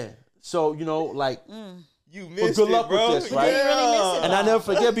it. Yeah. So, you know, like, You missed good luck it, bro. with this, right? You really missed it, and I never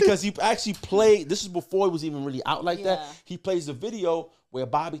forget, because he actually played, this is before he was even really out like that. He plays a video where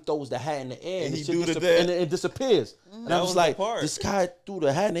Bobby throws the hat in the air and, it disappears. And I was like, this guy threw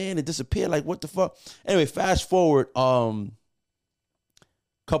the hat in the air and it disappeared. Like, what the fuck? Anyway, fast forward, couple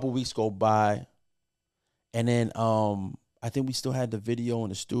weeks go by, and then I think we still had the video in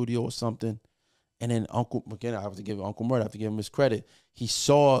the studio or something. And then I have to give Uncle Murder, I have to give him his credit. He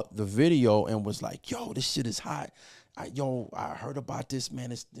saw the video and was like, yo, this shit is hot. I heard about this,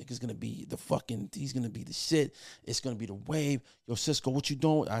 man. This nigga's gonna be he's gonna be the shit. It's gonna be the wave. Yo, Cisco, what you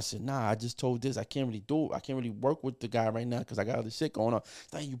doing? I said, nah, I just told this. I can't really do it. I can't really work with the guy right now because I got other shit going on.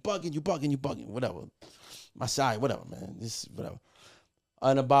 He's like, you bugging, whatever. My side, whatever, man. This, whatever.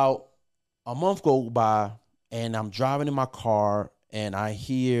 And about a month go by, and I'm driving in my car, and I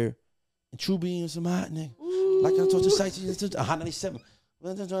hear True being some hot nigga. Like I told you, a hot 97.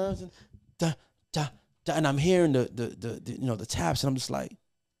 And I'm hearing the taps, and I'm just like,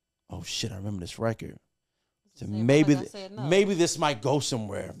 oh shit, I remember this record. So maybe this might go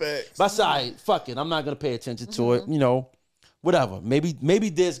somewhere. Facts. But I said, all right, fuck it. I'm not gonna pay attention to it. You know, whatever. Maybe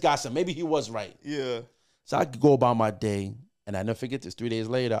this got some. Maybe he was right. Yeah. So I could go about my day, and I never forget this. 3 days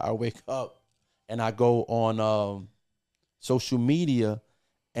later, I wake up and I go on social media,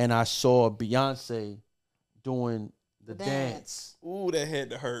 and I saw Beyonce doing the dance. Ooh, that had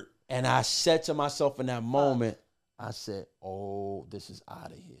to hurt. And I said to myself in that moment, I said, oh, this is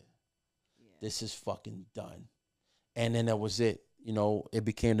out of here. Yeah. This is fucking done. And then that was it. You know, it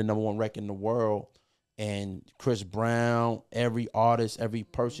became the #1 record in the world. And Chris Brown, every artist, every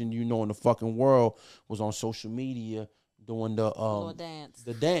person you know in the fucking world was on social media doing the dance.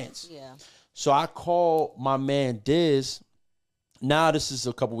 The dance. Yeah. So I called my man Diz. Now this is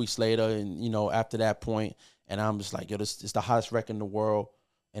a couple weeks later, and you know, after that point, and I'm just like, yo, this is the hottest record in the world,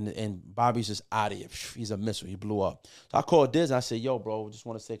 and Bobby's just out of here. He's a missile. He blew up. So I called Diz and I said, yo, bro, just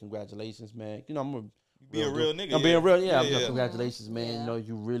want to say congratulations, man. You know, I'm a real nigga. I'm being real, yeah. Yeah. Congratulations, man. Yeah. You know,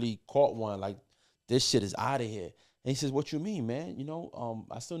 you really caught one. Like, this shit is out of here. And he says, what you mean, man? You know,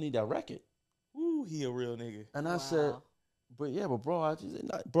 I still need that record. Ooh, he a real nigga. And I said, but bro,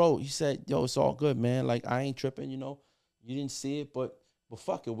 bro, he said, yo, it's all good, man. Like, I ain't tripping, you know. You didn't see it, but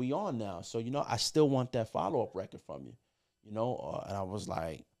fuck it, we on now. So, you know, I still want that follow-up record from you, you know. And I was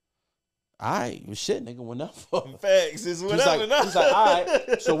like, all right, well, shit, nigga, whenever. Facts is whatever. He's like, all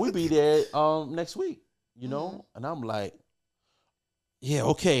right, so we be there next week, you know. And I'm like, yeah,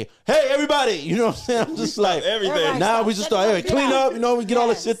 okay. Hey, everybody, you know what I'm saying? I'm just like, everything. Now we just start clean up, you know, we get all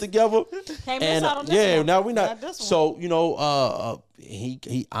the shit together. Can't miss And out on this one. now we not. Not this one. So, you know,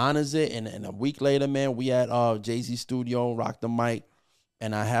 he honors it, and a week later, man, we at Jay-Z studio, rock the mic,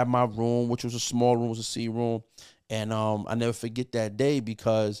 and I had my room, which was a small room, was a C room, and I never forget that day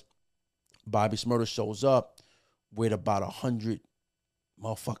because Bobby Shmurda shows up with about 100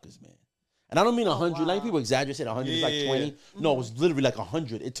 motherfuckers, man. And I don't mean 100. wow. Like people exaggerate, said 100 is like 20. No, it was literally like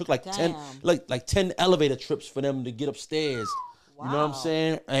 100. It took like Damn. 10, like 10 elevator trips for them to get upstairs. You know what I'm Wow.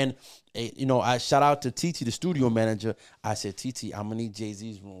 saying? And you know, I shout out to TT, the studio manager. I said, TT, I'm gonna need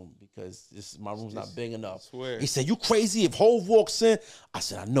Jay-Z's room because my room's not big enough. Swear. He said, you crazy if Hov walks in? I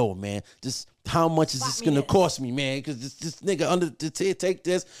said, I know, man. Just how much is this gonna cost me, man? Because this nigga take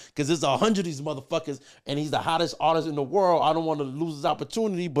this because there's 100 of these motherfuckers and he's the hottest artist in the world. I don't want to lose his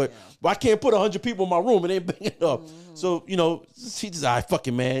opportunity, but I can't put 100 people in my room. It ain't big enough. So, you know, he just, all right,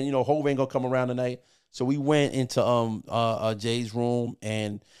 fucking man. You know, Hov ain't gonna come around tonight. So we went into Jay's room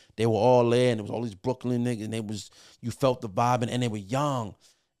and they were all there and there was all these Brooklyn niggas and you felt the vibe and they were young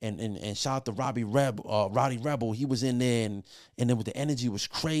and shout out to Roddy Rebel. He was in there and then the energy was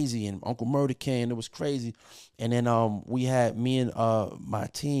crazy and Uncle Murder came. It was crazy. And then we had me and my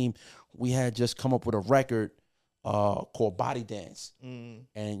team, we had just come up with a record called Body Dance.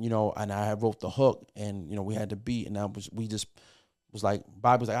 And, you know, and I wrote the hook and, you know, we had the beat and we just was like,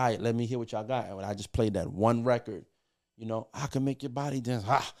 Bobby was like, all right, let me hear what y'all got. And I just played that one record, you know, I can make your body dance.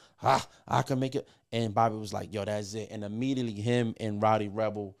 I can make it. And Bobby was like, yo, that's it. And immediately him and Roddy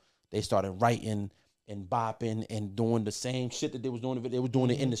Rebel, they started writing and bopping and doing the same shit that they was doing. They were doing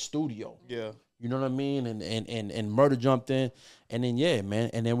it in the studio. Yeah. You know what I mean? And Murder jumped in. And then, yeah,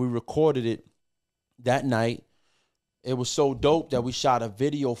 man. And then we recorded it that night. It was so dope that we shot a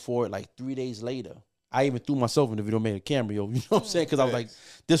video for it like 3 days later. I even threw myself in the video, made a cameo. You know what I'm saying? Because I was like,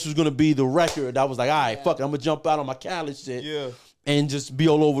 this was going to be the record. I was like, all right, fuck it. I'm going to jump out on my Cali shit and just be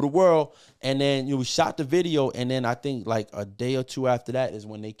all over the world. And then, you know, we shot the video. And then I think like a day or two after that is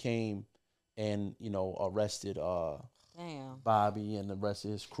when they came and, you know, arrested Bobby and the rest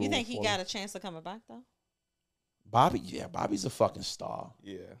of his crew. You think he got a chance of coming back, though? Bobby's a fucking star.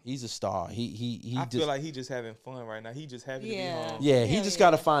 Yeah. He's a star. I feel like he just having fun right now. He just happy to be home. Yeah, he just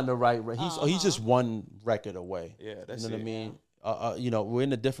got to find the right. He's just one record away. Yeah, that's you know it. What I mean? You know, we're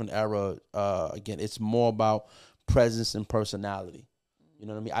in a different era. Again, it's more about presence and personality. You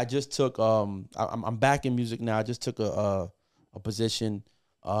know what I mean? I just took. I'm back in music now. I just took a position,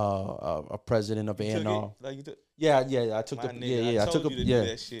 a president of A&R. Yeah. I took I took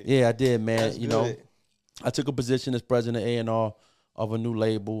Yeah, I did, man. That's you good. know, I took a position as president of A&R of a new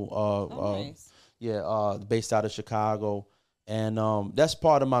label. Nice. Based out of Chicago. And that's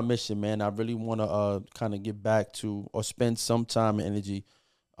part of my mission, man. I really want to kind of get back to or spend some time and energy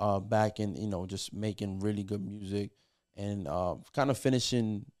back in, you know, just making really good music and kind of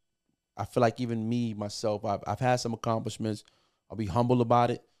finishing. I feel like even me, myself, I've had some accomplishments. I'll be humble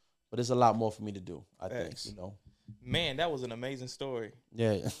about it, but there's a lot more for me to do, I think, you know. Man, that was an amazing story.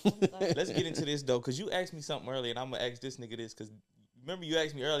 Yeah. Let's get into this, though, because you asked me something earlier, and I'm going to ask this nigga this, because remember you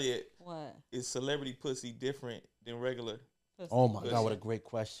asked me earlier, What? is celebrity pussy different than regular? Oh, my God, what a great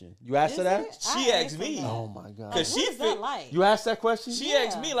question. You asked her that? She asked me. Oh, my God. Because What is that like? You asked that question? She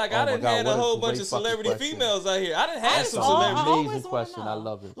asked me, like, Oh I my done God, had what a a whole great bunch of fucking celebrity question. females out here. I done had That's some an celebrities. always amazing wanna question. I know.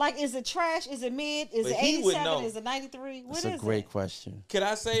 love it. Like, is it trash? Is it mid? Is But it he would 87? know. Is it 93? What That's is a great it? question. Can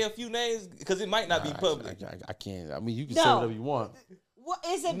I say a few names? Because it might not be public. I can't. I mean, you can No. say whatever you want. What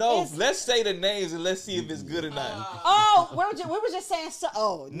is it? No, is, let's say the names and let's see if it's good or not. Oh, we were just saying.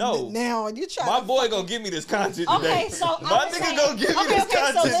 So, No. Now you try. My boy gonna give me this content today. Okay, so my nigga gonna give me this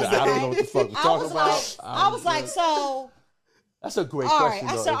content so today. listen, I don't know what the fuck we're I talking was about. like, I was like, so. That's a great All right, question.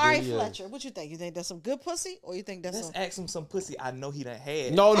 I though. said, It all right, really is. Fletcher. What you think? You think that's some good pussy, or you think that's Let's some? ask him some pussy I know he done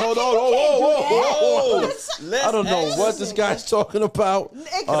had. No. can't do Whoa. that. Let's I don't know ask what him. this guy's talking about.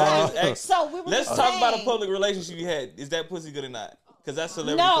 Exactly. So we were Let's just talk about a saying- public relationship you had. Is that pussy good or not? Because that's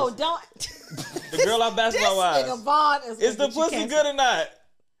celebrity No, pussy. don't. The girl I basketball This nigga wives. Vaughn Is the gonna get you pussy canceled. good or not?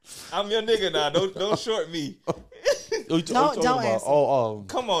 I'm your nigga now. Don't short me. Don't answer.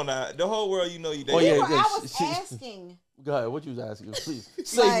 Come on now. The whole world you know you Oh, dating. yeah. I was asking. Go ahead. What you was asking? Please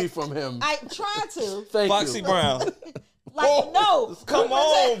save me Like, from him. I tried to. Thank Foxy you. Brown. Like, no. Come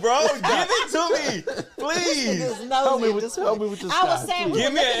on, bro. Give it to me. Please. Help me with this I was guy, saying, please. we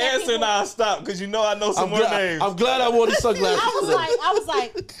Give were me an looking at answer people- and I'll stop because you know I know some more names. I'm glad I wore the sunglasses. I was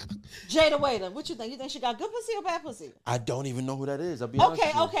like, Jada Waiter, what you think? You think she got good pussy or bad pussy? I don't even know who that is. I'll be honest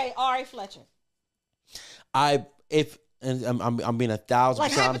with you. Okay, Ari Fletcher. I'm being 1,000% Like, honest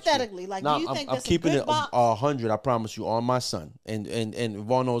with you. hypothetically, like, do you think I'm that's a keeping good it box? 100. I promise you, on my son, and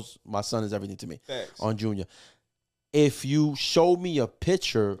Vaughn knows my son is everything to me. Facts. On Junior, if you show me a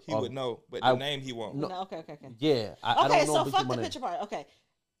picture, He would know, but I- the name he won't. No. No, okay. Yeah, I Okay, don't know. so if fuck my the name. picture part. Okay.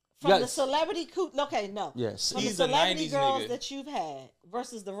 From the Yes. celebrity okay, no. Yes. From He's the a celebrity 90s girls nigga. that you've had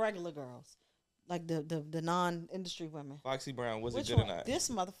versus the regular girls. Like the non-industry women. Foxy Brown, was Which it good one? or not? This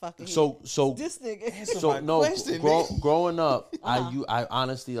motherfucker here. So this nigga. So no, question, growing up, Uh-huh. I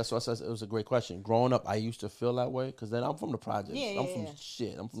honestly, that's what I said. It was a great question. Growing up, I used to feel that way because then I'm from the projects. Yeah, I'm from yeah.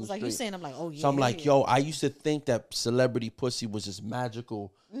 shit. I'm from It's the like you street. saying, I'm like, oh yeah. So I'm like, yo, I used to think that celebrity pussy was just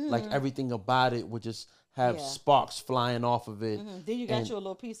magical. Like everything about it would just have Yeah. sparks flying off of it. Then you got and, you a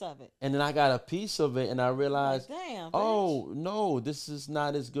little piece of it. and then I got a piece of it, and I realized, Like, damn. Bitch. oh no, this is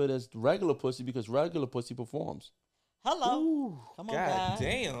not as good as regular pussy because regular pussy performs. Hello. Come on, God guys.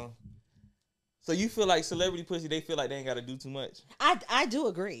 damn. So you feel like celebrity pussy, they feel like they ain't got to do too much? I do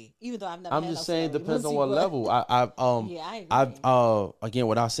agree, even though I've never. I'm had just no saying, celebrity depends on pussy, what but- level. Yeah, I agree. I've again,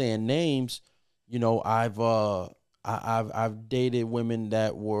 without saying names, you know, I've dated women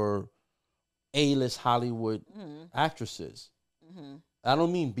that were A-list Hollywood actresses. I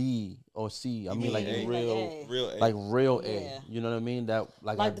don't mean B or C. I mean like A. real, A. Real A. like real Yeah. A. You know what I mean? That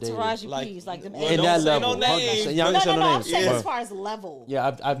like like I've the dated. Taraji Like, P's, like them. well, In don't that say level, no 100%. names, Yeah, I No, ain't saying no I'm names. saying but- as far as level.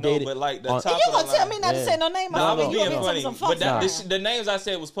 Yeah, I've No, dated. but like the on- top And you of the gonna tell me line. not to Yeah. say no name? No, I was you being gonna tell me funny, some but fuck that, stuff. the names I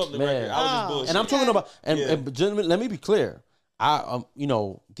said was public Man. record. I was just bullshit. And I'm talking about, and Yeah. gentlemen, let me be clear. You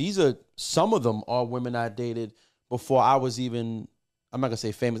know, these are some of them are women I dated before I was even. I'm not gonna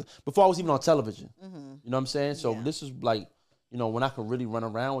say famous. Before I was even on television. You know what I'm saying? So Yeah. this is like, you know, when I could really run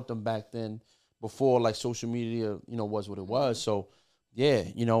around with them back then. Before like social media, you know, was what it was. So yeah,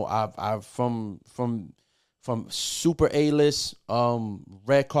 you know, I've from super A-list,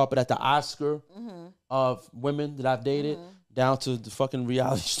 red carpet at the Oscar of women that I've dated down to the fucking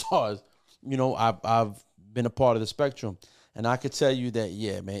reality stars. You know, I've been a part of the spectrum, and I could tell you that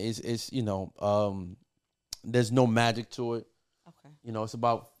yeah, man, it's you know, there's no magic to it. Okay. You know, it's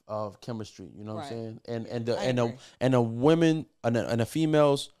about chemistry. You know what I'm Right. saying? I agree. And a women and a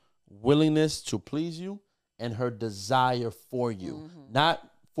female's willingness to please you and her desire for you, not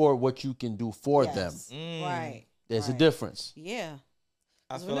for what you can do for them. Yes. Right. There's a Right. difference. Yeah.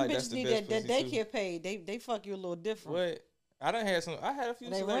 I 'Cause feel when like them that's bitches the need best that pussy, too. daycare paid, they fuck you a little different. What? I had a few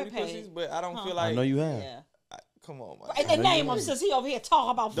They celebrity were paid. pussies, but I don't Huh. feel like. I know you have. Yeah. Come on, man. And the name him since he over here talking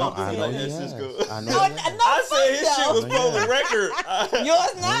about Don't fucking do I me know like he that, has. Cisco. I know. No, he no, has. I said his shit was No. public record.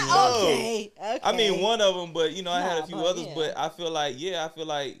 Yours not? No. Okay. I mean, one of them, but you know, I had a Nah, few but others. yeah. But I feel like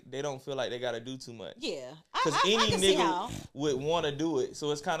they don't feel like they got to do too much. Yeah. Because I any can see nigga how. would want to do it,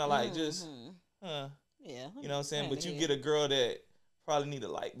 so it's kind of like just, Yeah. you know what I'm saying. But you get a girl that probably need a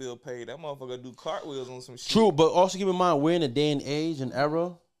light bill paid. That motherfucker do cartwheels on some shit. True, but also keep in mind we're in a day and age and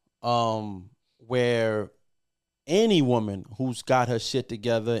era, where any woman who's got her shit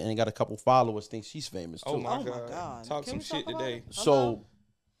together and got a couple followers thinks she's famous too. Oh my Oh my god. God. Talk Can some we shit talk about today. it? So All them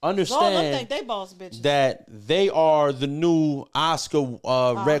understand think they boss bitches. that they are the new Oscar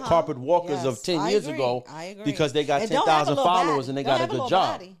red carpet walkers of Yes, 10 I years agree. ago I agree. because they got And don't have a 10,000 little followers body. and they Don't got a have good little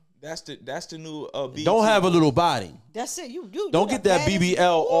job. body. That's the new BET. Don't have a little body. That's it. You Don't get that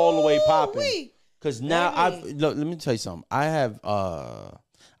BBL all the way popping. Woo-wee. Because now Baby. look, let me tell you something. I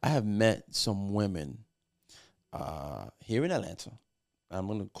have met some women here in Atlanta. I'm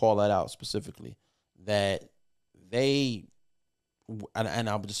gonna call that out specifically. That they and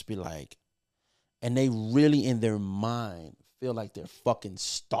I would just be like, and they really in their mind feel like they're fucking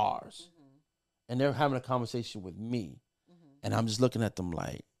stars, and they're having a conversation with me, and I'm just looking at them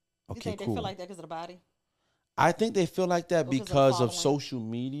like, You okay, think cool. they feel like that because of the body? I think they feel like that Because of because of following? social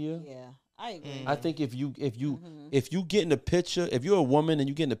media. Yeah, I agree. I think if you get in a picture, if you're a woman and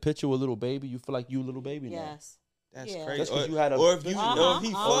you get in a picture with a little baby, you feel like you a little baby now. Yes. That's Yeah. crazy. That's 'cause you had a- or if you Uh-huh, or if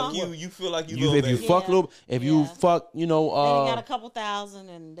he uh-huh. fuck you, you feel like you You, little if you baby. fuck Yeah. little, if you Yeah. fuck, you know, They done got a couple thousand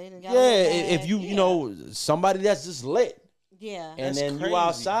and they done got a yeah, little if bag. you Yeah. you know somebody that's just lit, Yeah. and That's then crazy. you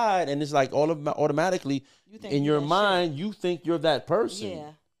outside, and it's like automatically You think in you your that mind you think you're that person.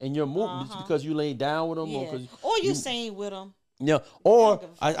 Yeah. And you're moving Uh-huh. because you laid down with them, Yeah. or Or you sing with them. yeah, or give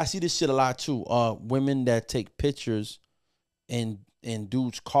a fuck. I see this shit a lot too. Women that take pictures in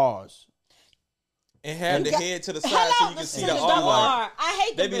dudes' cars. And have the got- head to the side Hello, so you can see the double arm. Like, R. I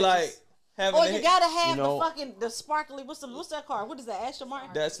hate they the be like, Or you gotta have you know, the sparkly. What's that car? What is that? Aston Martin.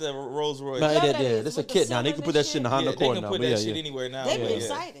 That's the Rolls Royce. No, Whatever yeah, that is, that's a with the kit now. They ceiling can put and that shit in the shit. Honda They Accord can now. put but that yeah, shit yeah. anywhere now. They be Yeah.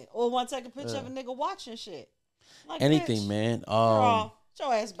 excited. Or want to take a picture of a nigga watching shit. Like, Anything, bitch, man. girl, get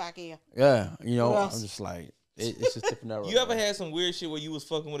your ass back here. Yeah, you know, What I'm else? just like, it's just different era. You ever man. had some weird shit where you was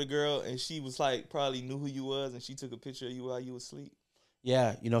fucking with a girl and she was like probably knew who you was and she took a picture of you while you was asleep?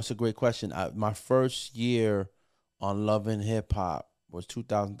 Yeah, you know, it's a great question. My first year on Love and Hip Hop was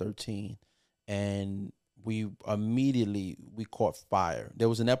 2013, and we caught fire. There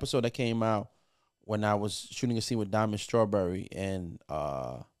was an episode that came out when I was shooting a scene with Diamond Strawberry, and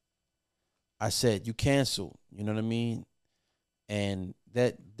I said, "You canceled." You know what I mean? And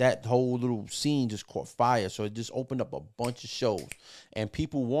that whole little scene just caught fire. So it just opened up a bunch of shows, and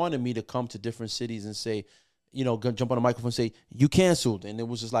people wanted me to come to different cities and say, you know, jump on the microphone and say, "You canceled." And it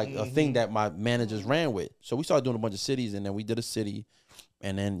was just like a thing that my managers ran with. So we started doing a bunch of cities, and then we did a city.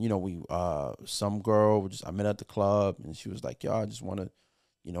 And then, you know, we some girl I met at the club, and she was like, "Yo, I just want to,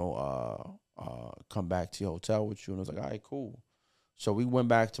 you know, come back to your hotel with you." And I was like, "All right, cool." So we went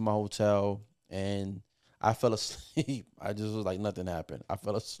back to my hotel, and I fell asleep. I just was like, nothing happened. I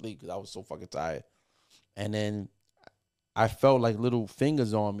fell asleep because I was so fucking tired. And then I felt like little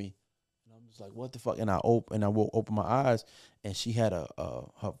fingers on me. And I'm just like, what the fuck? And I woke, open my eyes, and she had her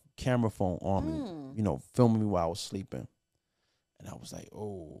camera phone on me, you know, filming me while I was sleeping. And I was like,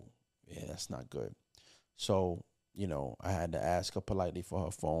 oh, yeah, that's not good. So, you know, I had to ask her politely for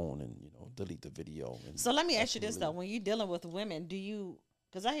her phone and, you know, delete the video. And So let me ask you this though: when you're dealing with women, do you?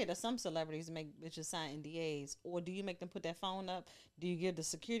 Because I hear that some celebrities make bitches sign NDAs, or do you make them put their phone up? Do you give the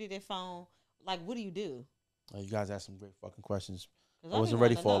security their phone? Like, what do you do? You guys asked some great fucking questions. 'Cause I be wasn't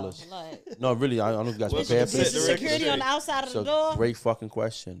ready wanting for to all know, this. like, No, really, I don't know if you guys Well, prepared bitch, for is set the the this. record security on the straight. outside of It's the a door? great fucking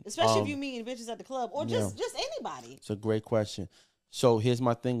question. Especially if you meeting bitches at the club, or yeah. just anybody. It's a great question. So here's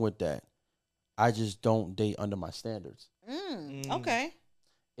my thing with that. I just don't date under my standards. Okay.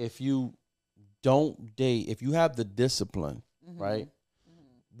 If you don't date, if you have the discipline, right?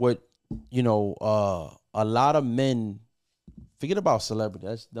 What, you know, a lot of men, forget about celebrity.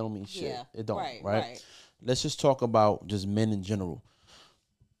 That don't mean shit. Yeah. It don't, Right. right? Let's just talk about just men in general.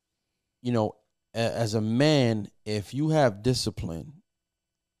 You know, as a man, if you have discipline,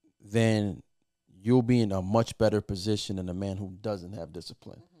 then you'll be in a much better position than a man who doesn't have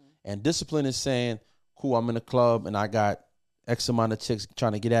discipline. And discipline is saying, cool, I'm in a club and I got X amount of chicks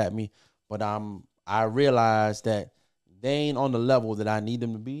trying to get at me, but I realize that they ain't on the level that I need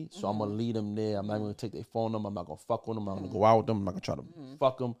them to be, so I'm gonna lead them there. I'm not gonna take their phone number. I'm not gonna fuck with them. I'm gonna go out with them. I'm not gonna try to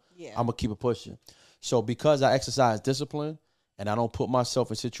fuck them. Yeah. I'm gonna keep it pushing. So because I exercise discipline and I don't put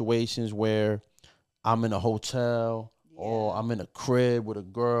myself in situations where I'm in a hotel or I'm in a crib with a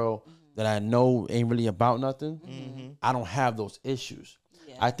girl that I know ain't really about nothing, I don't have those issues.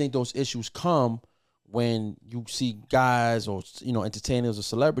 Yeah. I think those issues come when you see guys or, you know, entertainers or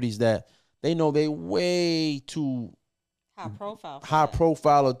celebrities that they know they way too High profile. for high that.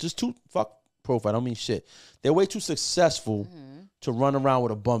 profile or just too fuck profile. I don't mean shit. They're way too successful to run around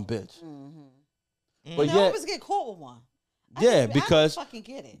with a bum bitch. But They yet, always get caught with one. yeah, I because don't fucking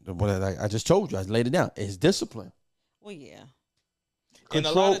get it. what I just told you, I laid it down. It's discipline. Well, yeah. And a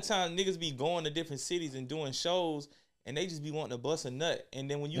Control- lot of times niggas be going to different cities and doing shows and they just be wanting to bust a nut. And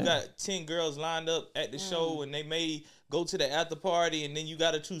then when you got 10 girls lined up at the show and they may go to the after party and then you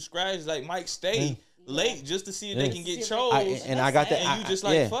got a two scratches, like Mike stay late just to see if they can get chose. I got that. And you just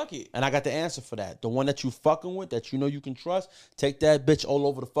like, fuck it. And I got the answer for that. The one that you fucking with, that you know you can trust, take that bitch all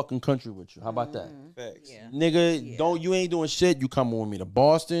over the fucking country with you. How about that? Facts. Yeah. Nigga, you ain't doing shit. You coming with me to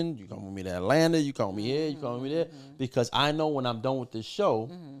Boston. You coming with me to Atlanta. You coming with me here. You coming with me there. Because I know when I'm done with this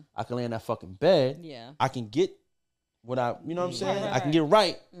show, I can lay in that fucking bed. Yeah. I can get what I, you know what I'm saying? Right, I can get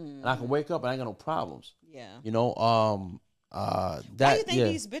right. And I can wake up and I ain't got no problems. Yeah. You know, Why that, do you think yeah.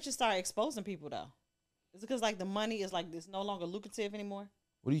 these bitches start exposing people though? Is it because like the money is like it's no longer lucrative anymore?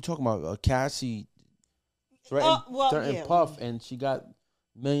 What are you talking about? Cassie threatened Puff, and she got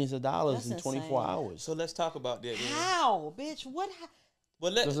millions of dollars That's in 24 insane. hours. So let's talk about that. Then. How, bitch? Well,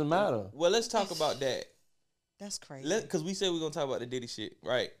 Doesn't matter. Well, let's talk about that. That's crazy. Because we said we're going to talk about the Diddy shit,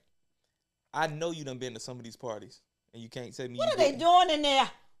 right? I know you done been to some of these parties, and you can't tell me What you are they didn't. doing in there?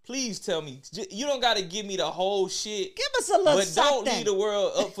 Please tell me. You don't got to give me the whole shit. Give us a little But don't something. leave the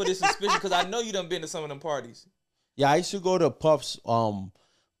world up for this suspicion because I know you done been to some of them parties. Yeah, I used to go to Puff's.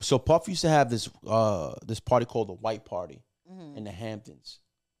 So Puff used to have this party called the White Party in the Hamptons,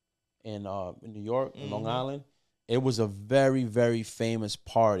 in New York, in Long Island. It was a very, very famous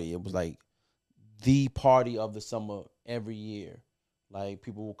party. It was like the party of the summer every year. Like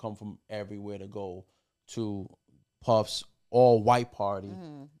people will come from everywhere to go to Puff's all white party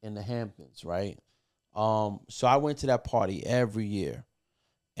in the Hamptons, right? So I went to that party every year,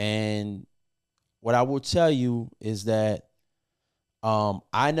 and what I will tell you is that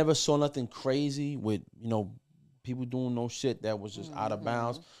I never saw nothing crazy with people doing no shit that was just out of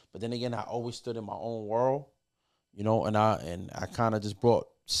bounds. But then again, I always stood in my own world, and I kind of just brought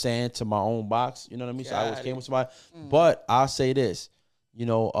sand to my own box. You know what I mean? So I always came with somebody. But I'll say this,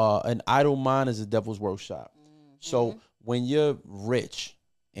 an idle mind is a devil's workshop. So when you're rich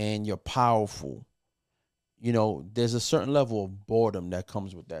and you're powerful, there's a certain level of boredom that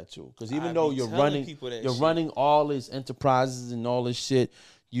comes with that too. Because even though you're running all these enterprises and all this shit,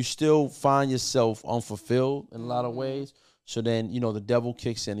 you still find yourself unfulfilled in a lot of ways. So then, the devil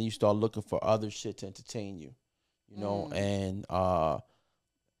kicks in and you start looking for other shit to entertain you, and a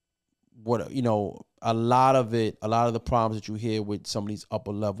lot of the problems that you hear with some of these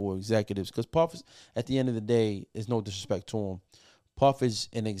upper level executives, because Puff is, at the end of the day, there's no disrespect to him. Puff is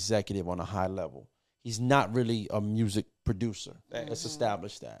an executive on a high level. He's not really a music producer. Let's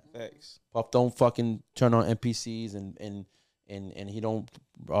establish that. Facts. Puff don't fucking turn on MPCs and he don't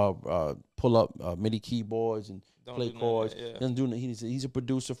pull up MIDI keyboards and play chords. Yeah. He doesn't do. He's a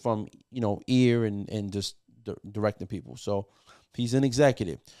producer from ear and just directing people. So he's an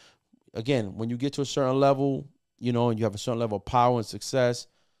executive. Again, when you get to a certain level, and you have a certain level of power and success,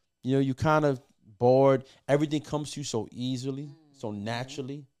 you kind of bored. Everything comes to you so easily, so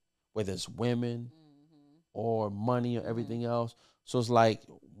naturally, whether it's women or money or everything else. So it's like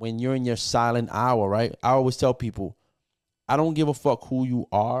when you're in your silent hour, right? I always tell people, I don't give a fuck who you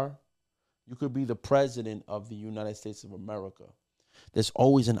are. You could be the president of the United States of America. There's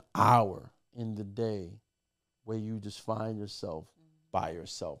always an hour in the day where you just find yourself by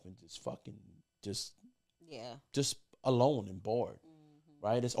yourself and just alone and bored.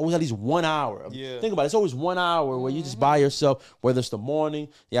 Right? It's always at least 1 hour. Yeah. Think about it. It's always 1 hour where you just by yourself, whether it's the morning,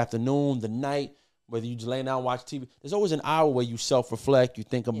 the afternoon, the night, whether you just lay down and watch TV. There's always an hour where you self-reflect, you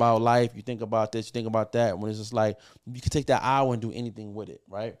think about life, you think about this, you think about that. When it's just like, you can take that hour and do anything with it,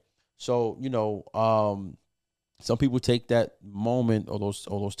 right? So, some people take that moment or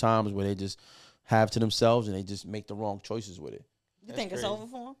those times where they just have to themselves and they just make the wrong choices with it. You think it's over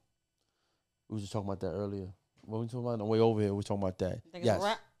for him? We were just talking about that earlier. What were we talking about on the way over here? We were talking about that. Yes.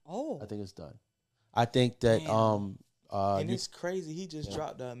 I think it's done. I think that and it's crazy. He just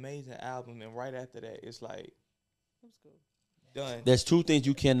dropped an amazing album, and right after that, it's like done. There's two things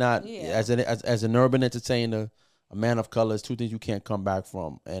you cannot, as an urban entertainer, a man of color, there's two things you can't come back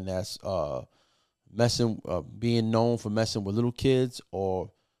from, and that's being known for messing with little kids,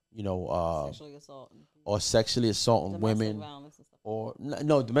 or sexually assaulting women, or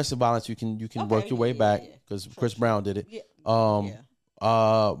no domestic violence. You can work your way back because Chris Brown did it.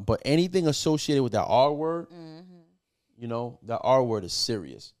 But anything associated with that R word, that R word is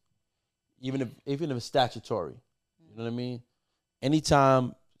serious. Even if it's statutory, you know what I mean.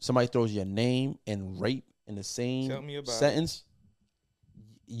 Anytime somebody throws your name and rape in the same sentence,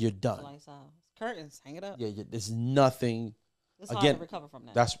 you're done. Curtains, hang it up. Yeah, there's nothing. It's hard to recover from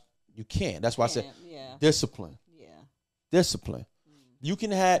that. You can't. That's why I said discipline. Yeah. Discipline. You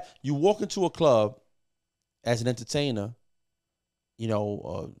walk into a club as an entertainer,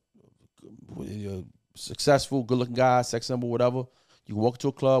 successful, good looking guy, sex symbol, whatever. You walk into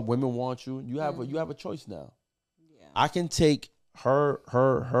a club, women want you. You have a choice now. Yeah. I can take her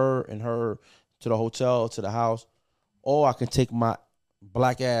and her to the hotel, to the house, or I can take my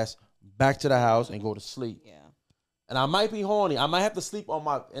black ass back to the house and go to sleep. Yeah. And I might be horny. I might have to sleep on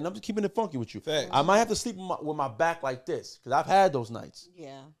my, and I'm just keeping it funky with you. Facts. I might have to sleep with my back like this, because I've had those nights.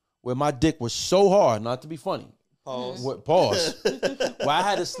 Yeah. Where my dick was so hard, not to be funny. Pause. Pause. Where I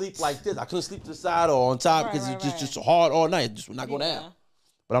had to sleep like this. I couldn't sleep to the side or on top because it's just hard all night. It just would not go down.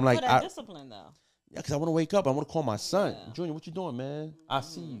 But I'm like, discipline though. Yeah, because I want to wake up. I want to call my son. Junior, what you doing, man? I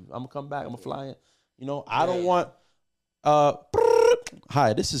see you. I'm going to come back. I'm going to fly in. I don't want,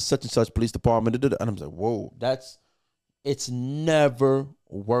 hi, this is such and such police department. And I'm like, whoa, it's never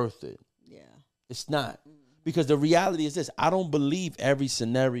worth it. Yeah. It's not. Because the reality is this. I don't believe every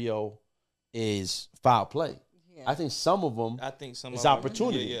scenario is foul play. Yeah. I think some of them is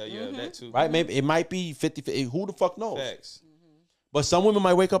opportunity. Yeah, that too. Right? Maybe it might be 50-50. Who the fuck knows? Facts. But some women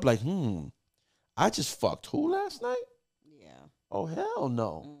might wake up like, I just fucked who last night? Yeah. Oh, hell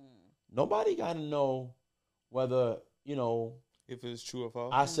no. Nobody got to know whether, if it's true or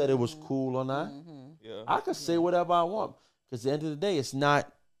false. I said it was cool or not. Yeah. I can say whatever I want. Because at the end of the day, it's not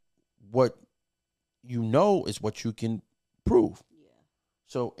what you know, it's what you can prove. Yeah.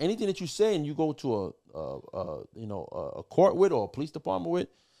 So anything that you say and you go to a court with or a police department with,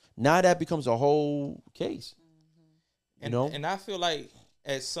 now that becomes a whole case. And I feel like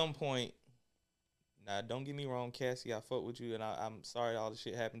at some point, now don't get me wrong, Cassie, I fuck with you, and I'm sorry all the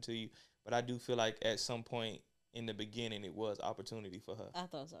shit happened to you, but I do feel like at some point in the beginning it was opportunity for her. I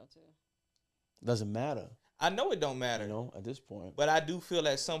thought so too. Doesn't matter. I know it don't matter, at this point. but I do feel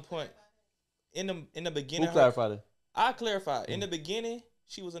at some point in the beginning. Who clarified it? I clarified. In the beginning,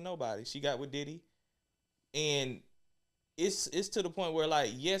 she was a nobody. She got with Diddy, and it's to the point where,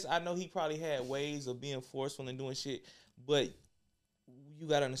 like, yes, I know he probably had ways of being forceful and doing shit, but you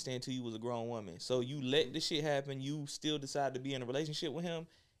gotta understand too, you was a grown woman, so you let this shit happen. You still decided to be in a relationship with him,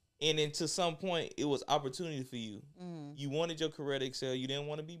 and then to some point, it was opportunity for you. You wanted your career to excel. You didn't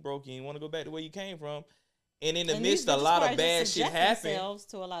want to be broke. You didn't want to go back to where you came from. And in the midst, a lot of bad shit happened. Themselves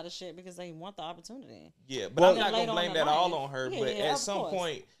to a lot of shit because they want the opportunity. Yeah, but I'm not gonna blame that all on her. But at some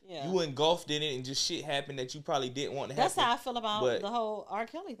point, you engulfed in it, and just shit happened that you probably didn't want to happen. That's how I feel about the whole R.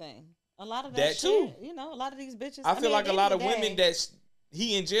 Kelly thing. A lot of that shit, too. You know, a lot of these bitches. I feel like a lot of women that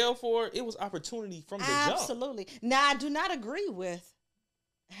he in jail for, it was opportunity from the jump. Absolutely. Now, I do not agree with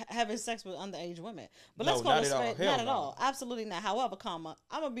having sex with underage women, but let's go straight. Not at all. Absolutely not. However, I'm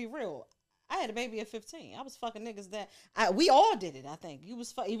gonna be real. I had a baby at 15. I was fucking niggas we all did it. I think you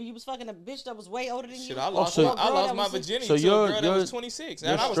was fucking a bitch that was way older than you. I lost my virginity to a girl that was 26,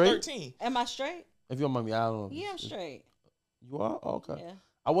 and I was 13. Am I straight? If you don't mind me, I don't know. Yeah, I'm straight. You are? Okay. Yeah.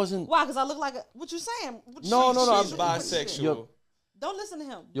 I wasn't. Why? Because I look like what you saying? No. She's bisexual. Don't listen to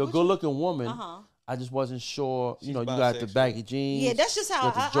him. You're a good-looking woman. I just wasn't sure. You got the baggy jeans. Yeah, that's just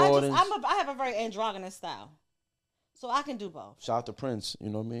how I have a very androgynous style. So I can do both. Shout out to Prince, you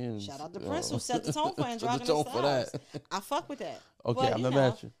know what I mean? Shout out to Prince who set the tone for androgynous styles. For that. I fuck with that. Okay, but, I'm not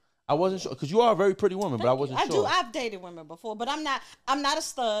mad at you. I wasn't sure because you are a very pretty woman, but I wasn't sure. I've dated women before, but I'm not a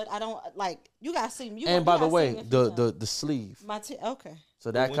stud. I don't like. You gotta see me. And by the way, the sleeve. Okay.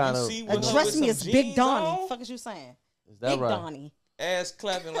 So that kind of address me as Big Donnie. Fuck is you saying? Is that Big right? Donnie. Ass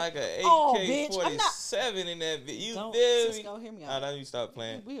clapping like an AK-47 in that video. You feel me? Cisco, hear me out. I know you stop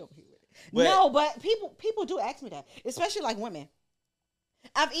playing. We over here with it. But people do ask me that, especially like women.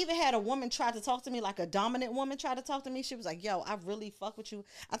 I've even had a woman try to talk to me, like a dominant woman try to talk to me. She was like, yo, I really fuck with you.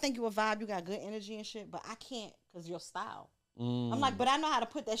 I think you a vibe. You got good energy and shit, but I can't because your style. I'm like, but I know how to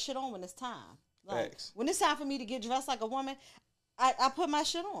put that shit on when it's time. Like, when it's time for me to get dressed like a woman, I put my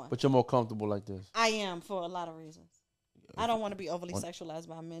shit on. But you're more comfortable like this. I am for a lot of reasons. I don't want to be overly sexualized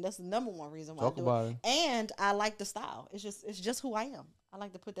by men. That's the number one reason why I do it. And I like the style. It's just who I am. I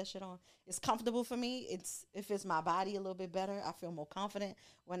like to put that shit on. It's comfortable for me. It fits my body a little bit better. I feel more confident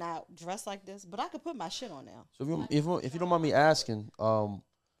when I dress like this. But I could put my shit on now. So if you don't mind me asking, young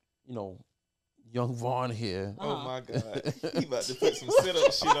Vaughn here. Oh my God, he about to put some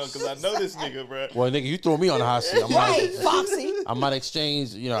sit-up shit on because I know this nigga, bro. Well, nigga, you throw me on the hot seat. Foxy. I might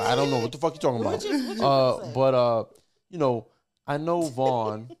exchange. I don't know what the fuck you talking about. I know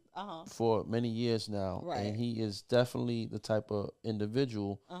Vaughn for many years now, and he is definitely the type of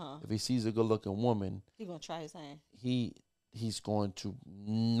individual. If he sees a good-looking woman, he's gonna try his hand. He's going to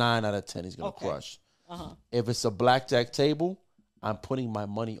 9 out of 10. He's gonna crush. If it's a blackjack table, I'm putting my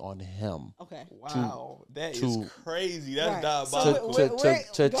money on him. Okay. Wow, that is crazy. That's diabolical.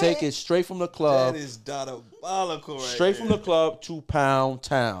 To take it straight from the club. That is diabolical. Straight from the club to Pound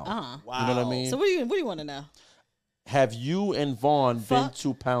Town. Wow. You know what I mean? So what do you want to know? Have you and Vaughn been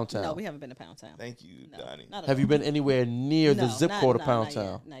to Pound Town? No, we haven't been to Pound Town. Thank you, Donnie. Have you been anywhere near the zip code of Pound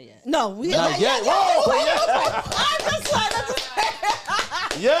Town? Not yet. No, we not yet. Whoa! I just wanted to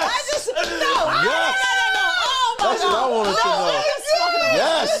say. Yes. I just no. Yes. No. Oh my That's what I wanted to know.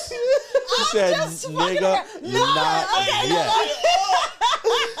 Yes. She said, nigga, not yet.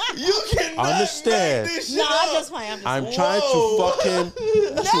 You can understand. No, I'm just playing. I'm trying to fuck him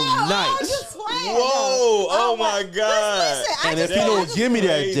tonight. I'm just playing. Whoa! Oh my God! Listen, and if you don't give me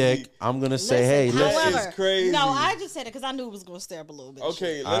that dick, I'm gonna say, hey, listen. This is crazy. No, I just said it because I knew it was gonna stir up a little bit.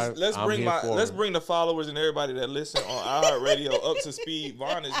 Okay, let's bring the followers and everybody that listen on iHeartRadio up to speed.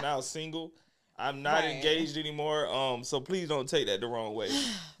 Vaughn is now single. I'm not engaged anymore. So please don't take that the wrong way.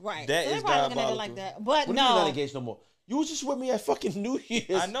 Right. That so is diabolical. Like that. But what no, do you mean not engaged no more? You was just with me at fucking New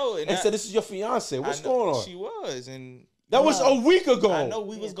Year's. I know. And said this is your fiance. What's going on? She was, and that was a week ago. I know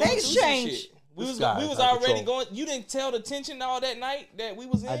we was going through some shit. We was already going. You didn't tell the tension all that night that we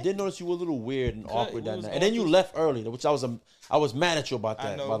was in. I did notice you were a little weird and awkward that night, and then you left early, which I was mad at you about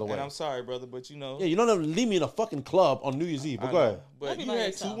that. I know, by the way, and I'm sorry, brother, but yeah, you don't ever leave me in a fucking club on New Year's Eve. But go ahead. But you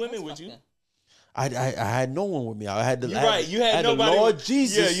had 2 women with you. I had no one with me. I had the You're right. You had the nobody. Lord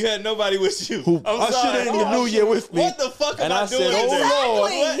Jesus. Yeah, you had nobody with you. Who I'm ushered sorry. in the new year with me. What the fuck am And I I doing? said, "Oh today?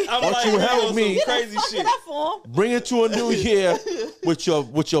 Lord, What? I'm won't like, you help on me? some crazy Fuck shit. it up for him. Bring it to a new year with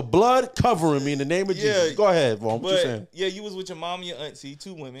your blood covering me in the name of Yeah. Jesus." Go ahead, Vaughn. What you saying? But yeah, you was with your mom and your auntie,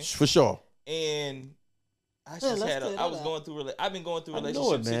 2 women, For sure. and I let's just had. clear I that was up. going through. I've been going through I know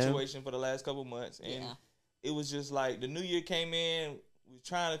relationship it, man. situation for the last couple months, and Yeah. it was just like the new year came in. We were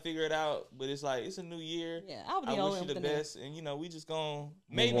trying to figure it out, but it's like it's a new year. Yeah, I would be I over wish you the with the best, and we just gonna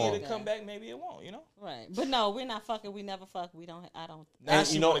maybe on. it'll come Yeah. back, maybe it won't. Right, but no, we're not fucking. We never fuck. We don't. I don't. Now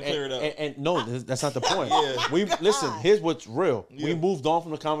she want to clear it up. And no, that's not the point. Yeah. We listen. Here's what's real. Yeah. We moved on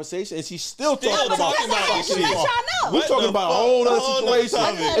from the conversation, and she's still talking Still about talking about this Let shit. y'all know. We're What talking the about a fuck? whole A other whole nother situation.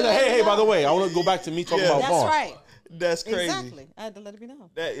 topic. It's like, hey, by the way, I want to go back to me talking Yeah. about That's Vaughn. right. That's crazy. Exactly. I had to let it be known.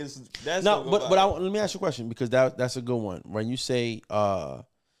 That's No, no, but let me ask you a question, because that's a good one. When you say that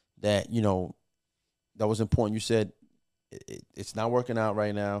that was important, you said it's not working out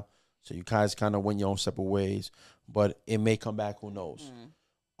right now, so you guys kind of went your own separate ways, but it may come back. Who knows?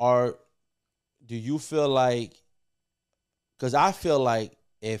 Do you feel like? Because I feel like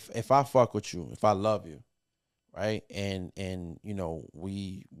if I fuck with you, if I love you, right, and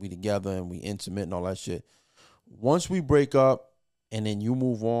we together and we intimate and all that shit. Once we break up and then you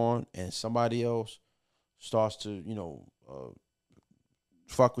move on and somebody else starts to,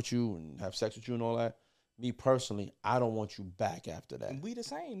 fuck with you and have sex with you and all that, me personally, I don't want you back after that. we the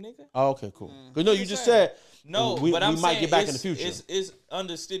same, nigga. Oh, okay, cool. Because no, you just said No, we but I'm might saying get back in the it's- future. It's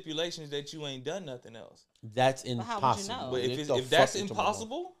under stipulations that you ain't done nothing else. That's how would you impossible. know? But Get if the that's fuck into my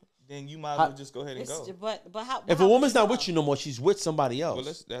impossible, then you might as How- well just go ahead and It's, go. but how? If how a would woman's not know? with you no more, she's with somebody else.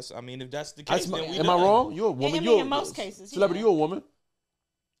 Well, that's. I mean, if that's the That's case, my- then we am I done. wrong? You're a woman. I mean, You're in most cases, celebrity. yeah. You're a woman.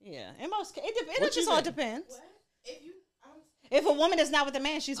 Yeah, in most cases, What it you just all think? depends. What? If you If a woman is not with a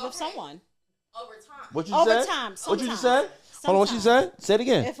man, she's with Okay. someone. over time. What you Over said? time, What you just sometimes. said? Hold on. What you said? Say it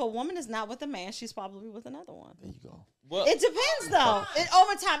again. If a woman is not with a man, she's probably with another one. There you go. Well, It depends, though.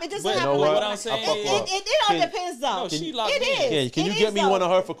 Over time, it doesn't But happen. you know like what? I'm saying it all Can- depends, though. No, she locked It in. is. Yeah, can you It get is, me though. one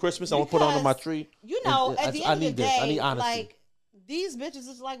of her for Christmas? I want to put it under my Because, tree. You know, at the I end of need the this. I day, need honesty. like these bitches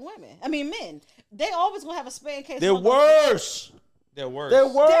is like women. I mean, men. They always gonna have a spare in case. They're one goes- worse. they're worse. They're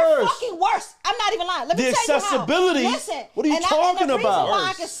They're worse. fucking worse. I'm not even lying. Let me The tell you how. accessibility? Listen, What are you and talking the about? reason why I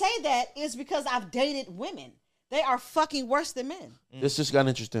Worse. can say that is because I've dated women. They are fucking worse than men. This just got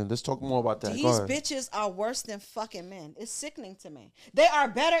interesting. Let's talk more about that. These Go ahead. bitches are worse than fucking men. It's sickening to me. They are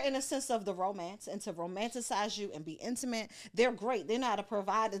better in the sense of the romance and to romanticize you and be intimate. They're great. They know how to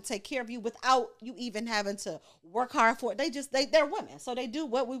provide and take care of you without you even having to work hard for it. They're women. So they do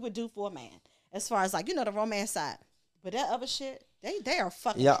what we would do for a man. As far as the romance side. But that other shit, they are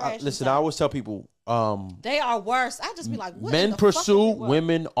fucking trash. Listen, I always tell people, they are worse. I just be like, what men in the fuck pursue, are we with?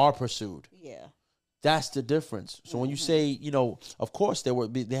 women are pursued. Yeah. That's the difference. So when you say, of course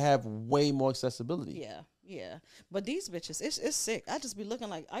they have way more accessibility. Yeah. But these bitches, it's sick. I just be looking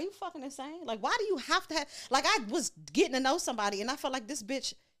like, are you fucking insane? Like, why do you have to have, I was getting to know somebody and I felt like this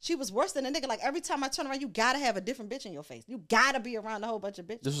bitch, she was worse than a nigga. Like, every time I turn around, you gotta have a different bitch in your face. You gotta be around a whole bunch of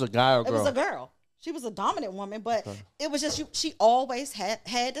bitches. This was a guy or girl? It was a girl. She was a dominant woman, but it was just she always had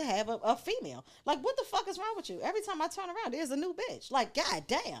to have a female. Like, what the fuck is wrong with you? Every time I turn around, there's a new bitch. Like, god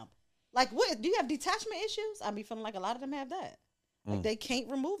damn. Like, what? Do you have detachment issues? I be feeling like a lot of them have that. Like, they can't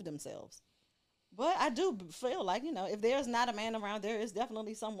remove themselves. But I do feel like, if there's not a man around, there is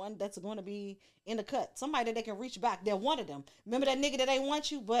definitely someone that's going to be in the cut. Somebody that they can reach back. They're one of them. Remember that nigga that ain't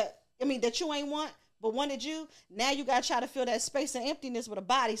want you, that you ain't want, but wanted you? Now you got to try to fill that space and emptiness with a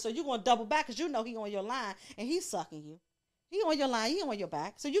body. So you're going to double back because you know he on your line and he's sucking you. He on your line, he on your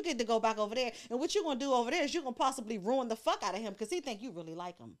back. So you get to go back over there. And what you're going to do over there is you're going to possibly ruin the fuck out of him because he think you really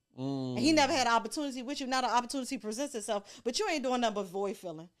like him. And he never had an opportunity with you. Now the opportunity presents itself, but you ain't doing nothing but void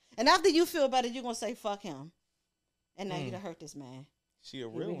filling. And after you feel better, you're going to say, fuck him. And now you done hurt this man. She a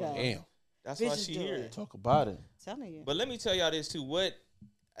we real go. one. Damn. That's why Bitches she do here. it. Talk about it. I'm telling you. But let me tell y'all this too.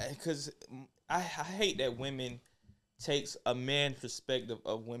 Because I hate that women takes a man perspective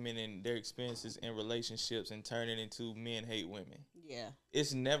of women and their experiences in relationships and turn it into men hate women. Yeah.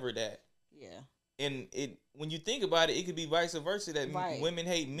 It's never that. Yeah. And when you think about it, it could be vice versa that Right. women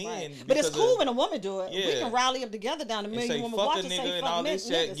hate men. Right. But it's because cool of- when a woman do it. We Yeah. can rally up together down a and million say women fuck a watch and nigga say and fuck all this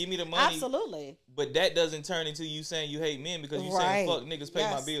shit. niggas. Give me the money. Absolutely. But that doesn't turn into you saying you hate men because you Right. saying fuck niggas pay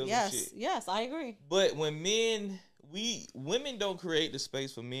my bills yes, and shit. Yes, I agree. But when women don't create the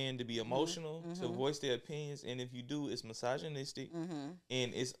space for men to be emotional, to voice their opinions, and if you do, it's misogynistic, and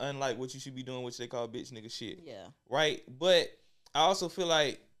it's unlike what you should be doing, which they call bitch nigga shit. Yeah. Right? But I also feel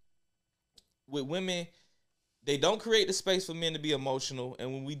like with women, they don't create the space for men to be emotional,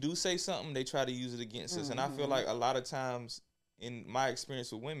 and when we do say something, they try to use it against us. And I feel like a lot of times, in my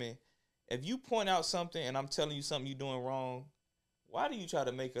experience with women, if you point out something and I'm telling you something you're doing wrong, why do you try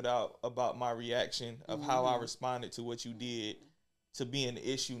to make it out about my reaction of how I responded to what you did to be an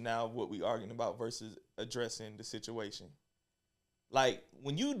issue now of what we arguing about versus addressing the situation? Like,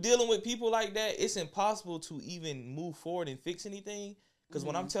 when you dealing with people like that, it's impossible to even move forward and fix anything. Because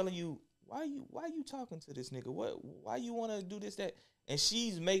when I'm telling you, why you talking to this nigga? Why you want to do this, that? And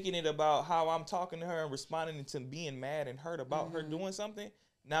she's making it about how I'm talking to her and responding to being mad and hurt about her doing something.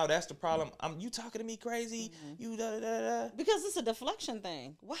 Now that's the problem. You talking to me crazy? You da da da da. Because it's a deflection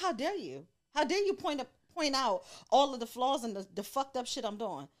thing. Well, how dare you? How dare you point out all of the flaws and the fucked up shit I'm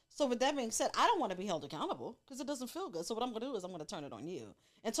doing? So with that being said, I don't want to be held accountable because it doesn't feel good. So what I'm going to do is I'm going to turn it on you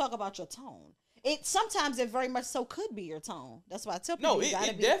and talk about your tone. Sometimes it very much so could be your tone. That's why I tell people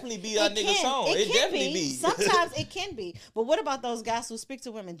it definitely be a nigga's tone. It definitely be. Sometimes it can be. But what about those guys who speak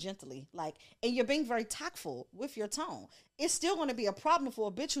to women gently? Like, and you're being very tactful with your tone. It's still going to be a problem for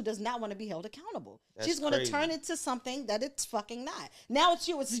a bitch who does not want to be held accountable. She's going to turn it to something that it's fucking not. Now it's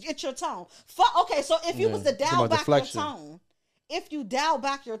you. It's your tone. Okay, so if you was to dial back your tone, if you dial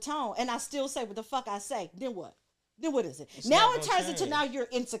back your tone and I still say what the fuck I say, then what? Then what is it? Now it turns into now you're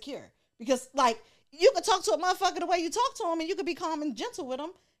insecure. Because, like, you could talk to a motherfucker the way you talk to him and you could be calm and gentle with him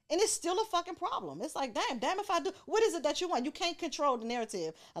and it's still a fucking problem. It's like, damn if I do. What is it that you want? You can't control the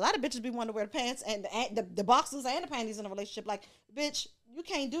narrative. A lot of bitches be wanting to wear the pants and the boxers and the panties in a relationship. Like, bitch, you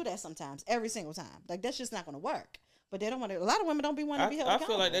can't do that sometimes, every single time. Like, that's just not going to work. But they don't want to. A lot of women don't be wanting to be held accountable.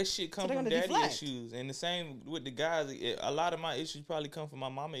 I feel like that shit come from daddy issues. And the same with the guys. A lot of my issues probably come from my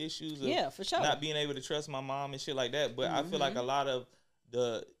mama issues. Of for sure. Not being able to trust my mom and shit like that. But I feel like a lot of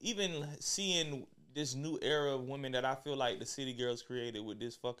even seeing this new era of women that I feel like the city girls created with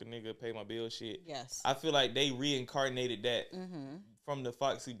this fucking nigga pay my bill shit. Yes. I feel like they reincarnated that from the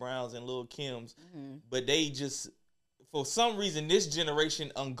Foxy Browns and Lil Kims. But they just, for some reason, this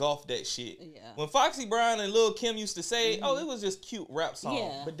generation engulfed that shit. Yeah. When Foxy Brown and Lil Kim used to say, "Oh, it was just cute rap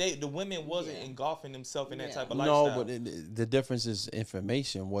song," but the women wasn't engulfing themselves in that type of lifestyle. No, but the difference is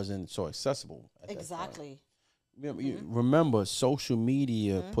information wasn't so accessible. Exactly. Remember, social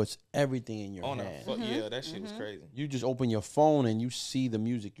media puts everything in your hand. Yeah, that shit was crazy. You just open your phone and you see the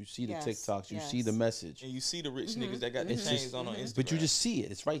music, you see the TikToks, you see the message. And you see the rich niggas that got the chains on Instagram. But you just see it.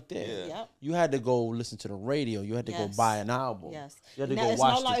 It's right there. Yeah. Yep. You had to go listen to the radio. You had to go buy an album. Yes. You had to go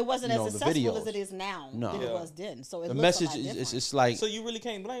watch it wasn't as accessible videos. as it is now than it was then. So the message is it's like. So you really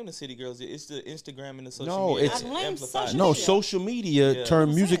can't blame the city girls. It's the Instagram and the social media. It's amplified. Social media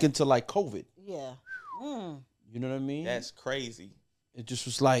turned music into like COVID. Yeah. You know what I mean? That's crazy. It just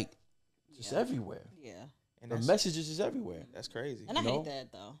was like, just everywhere. Yeah. And the messages is everywhere. That's crazy. And I hate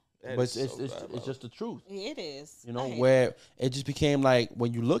that though. But it's just the truth. It is. You know, where it just became like,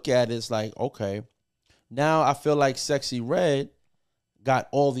 when you look at it, it's like, okay, now I feel like Sexy Red got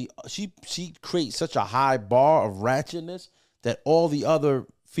all the, she creates such a high bar of ratchetness that all the other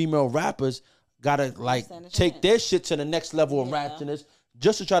female rappers gotta like take their shit to the next level of ratchetness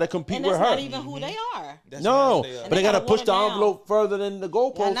just to try to compete with her. That's not even who they are. But they gotta push the envelope further than the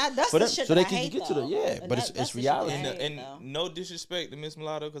goalpost so they can get to the But it's reality. And no disrespect to Miss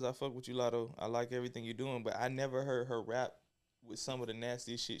Mulatto, because I fuck with you, Lotto. I like everything you're doing, but I never heard her rap with some of the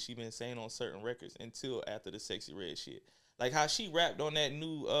nastiest shit she been saying on certain records until after the Sexy Red shit. Like how she rapped on that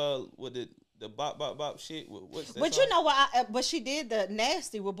new with the bop bop bop shit. What's that but song? You know what? But she did the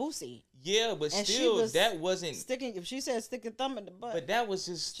nasty with Boosie. Yeah, but and still, that wasn't sticking. If she said stick a thumb in the butt, but that was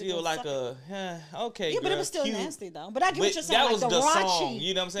just still like a okay. Yeah, girl, but it was still cute. Nasty though. But I get what you're saying. That like was the song.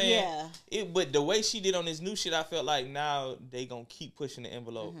 You know what I'm saying? Yeah. But the way she did on this new shit, I felt like now they gonna keep pushing the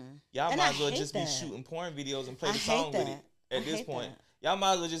envelope. Y'all might as well just be shooting porn videos and play the song with it. At this point, y'all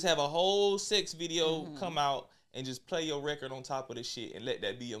might as well just have a whole sex video come out and just play your record on top of the shit and let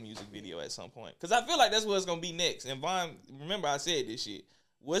that be your music video at some point. Because I feel like that's what's going to be next. And Vaughn, remember I said this shit.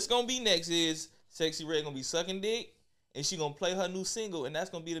 What's going to be next is Sexy Red going to be sucking dick and she going to play her new single and that's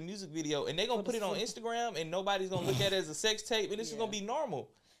going to be the music video. And they going to put it on Instagram and nobody's going to look at it as a sex tape and this is going to be normal.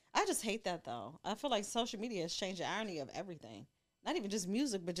 I just hate that though. I feel like social media has changed the irony of everything. Not even just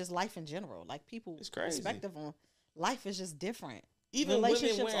music, but just life in general. Like people's perspective on life is just different. Even women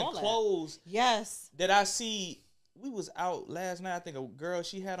wearing clothes that I see. We was out last night. I think a girl,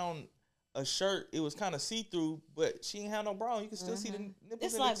 she had on a shirt. It was kind of see-through, but she ain't had no bra. You can still see the nipples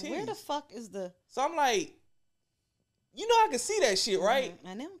it's and like, the titties. where the fuck is the... So I'm like, you know I can see that shit, right?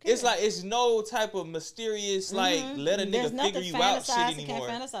 I know. It's like, it's no type of mysterious, like, let a nigga figure you out shit anymore.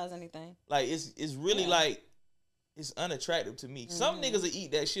 Can't fantasize anything. Like, it's really like, it's unattractive to me. Some niggas will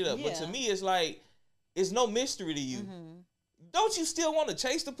eat that shit up, but to me, it's like, it's no mystery to you. Don't you still want to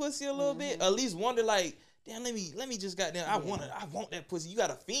chase the pussy a little bit? At least wonder like, damn, let me just goddamn, I want that pussy. You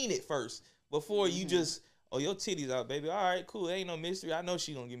gotta fiend it first before you just, oh, your titties out, baby. All right, cool. Ain't no mystery. I know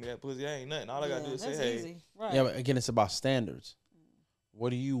she gonna give me that pussy. Ain't nothing. All I gotta do is say, hey. Easy. Right. Yeah, but again, it's about standards. What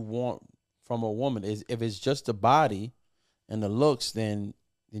do you want from a woman? Is if it's just the body and the looks, then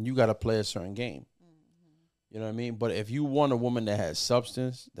you got to play a certain game. You know what I mean? But if you want a woman that has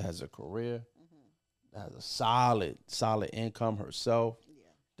substance, that has a career, that has a solid income herself,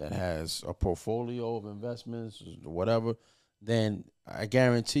 that has a portfolio of investments, whatever, then I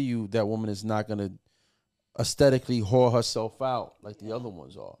guarantee you that woman is not going to aesthetically whore herself out like the other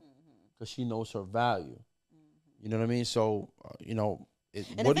ones are, because she knows her value. You know what I mean? So, you know,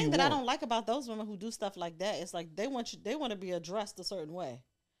 and the thing that I don't like about those women who do stuff like that, it's like they want to be addressed a certain way.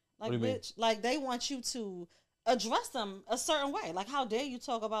 Like, bitch, like they want you to address them a certain way. Like, how dare you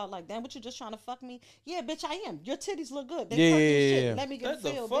talk about like, damn, what you just trying to fuck me? Yeah, bitch, I am. Your titties look good. They shit. Let me get a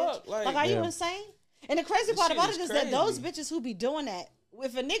feel, bitch. Like, are you insane? And the crazy part about it is that those bitches who be doing that,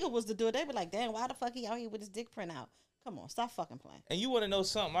 if a nigga was to do it, they'd be like, damn, why the fuck he out here with his dick print out? Come on, stop fucking playing. And you want to know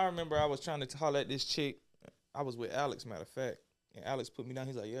something? I remember I was trying to holler at this chick. I was with Alex, matter of fact. And Alex put me down.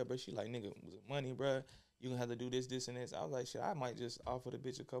 He's like, yeah, bro. She like, nigga, was it money, bro? You gonna have to do this, this, and this. I was like, shit, I might just offer the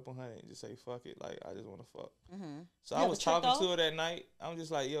bitch a couple hundred and just say, fuck it. Like, I just want to fuck. So I was talking to her that night. I'm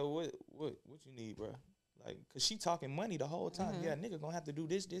just like, yo, what you need, bro? Like, cause she talking money the whole time. Yeah, nigga gonna have to do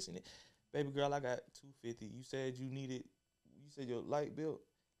this, this, and it. Baby girl, I got $250. You said you needed. You said your light bill.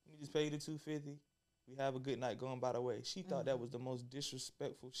 Let me just pay you the $250. We have a good night going by the way. She thought that was the most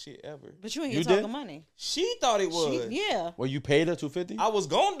disrespectful shit ever. But you ain't here talking money. She thought it was. Yeah. Well, you paid her $250? I was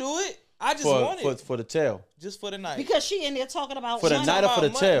gonna do it. I just wanted for the tail. Just for the night. Because she in there talking about for the night or for the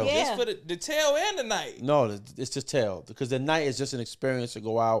tail. Yeah. Just for the tail and the night. No, it's just tail, because the night is just an experience to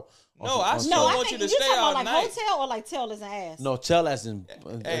go out. I want you to stay all like night. Hotel or like tail as an ass. No, tail as in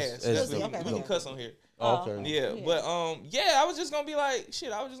ass. We can cuss on here. Okay. Yeah, but I was just gonna be like,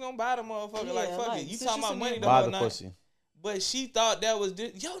 shit. I was just gonna buy the motherfucker. Like, fuck it. You talking about money the whole night? Pussy. But she thought that was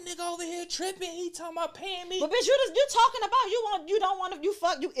yo nigga over here tripping. He talking about paying me. But bitch, you talking about you don't want to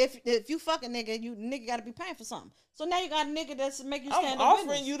if you fuck a nigga gotta be paying for something. So now you got a nigga that's make you stand up. I'm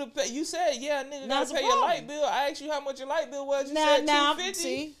offering you to pay. You said nigga gotta pay your light bill. I asked you how much your light bill was. You said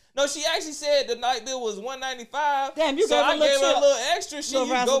 $250. No, she actually said the night bill was $195. Damn, you got I gave her a little extra. She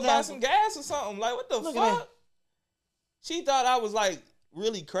go buy some gas or something. Like, what the fuck? She thought I was like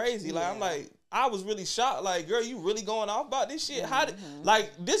really crazy. Like, I'm like, I was really shocked. Like, girl, you really going off about this shit? How like,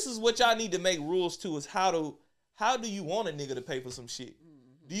 this is what y'all need to make rules to, is how do you want a nigga to pay for some shit?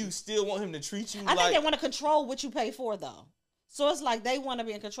 Do you still want him to treat you I think they want to control what you pay for, though. So it's like they want to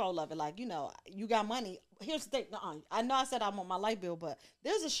be in control of it. Like, you know, you got money. Here's the thing. I know I said I want my light bill, but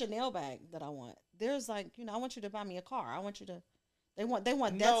there's a Chanel bag that I want. There's like, you know, I want you to buy me a car. I want you to. They want that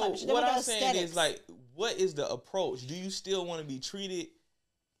type of shit. What I'm saying is, like, what is the approach? Do you still want to be treated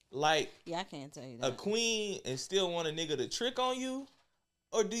like I can't tell you that. A queen and still want a nigga to trick on you?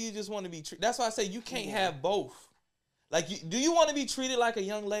 Or do you just want to be treated? That's why I say you can't have both. Like, do you want to be treated like a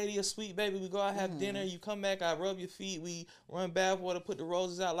young lady, a sweet baby? We go out, have dinner, you come back, I rub your feet, we run bathwater, put the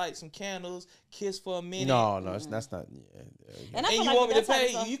roses out, light some candles, kiss for a minute. No, that's not. And you want me to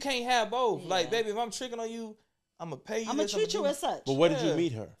pay? You can't have both. Like, baby, if I'm tricking on you, I'm going to pay you. I'm going to treat you as such. But where did you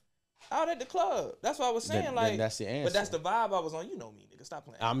meet her? Out at the club. That's what I was saying. Then that's the answer. But that's the vibe I was on. You know me, nigga. Stop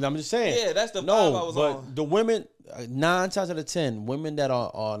playing. I'm just saying. Yeah, that's the vibe I was on. But the women, 9 times out of 10, women that are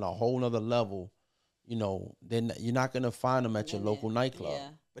on a whole nother level, you know, then you're not gonna find them at your local nightclub. Yeah.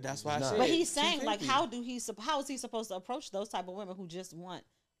 But that's why I said. But he's saying, like, how is he supposed to approach those type of women who just want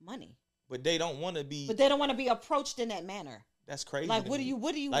money? But they don't want to be. But they don't want to be approached in that manner. That's crazy. Like, what do you?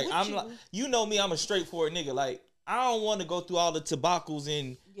 Like, like, you know me, I'm a straightforward nigga. Like, I don't want to go through all the tobaccles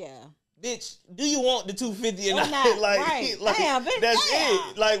and. Yeah. Bitch, do you want the $250 or not? Like, right. Like, damn, bitch, that's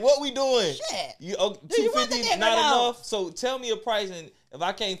it. Like, what we doing? Shit. You $250 not enough? So tell me a price, and if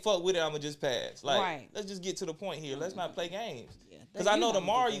I can't fuck with it, I'ma just pass. Like, let's just get to the point here. Let's not play games. Because I know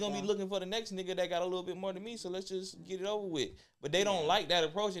tomorrow you're gonna be looking for the next nigga that got a little bit more than me. So let's just get it over with. But they don't like that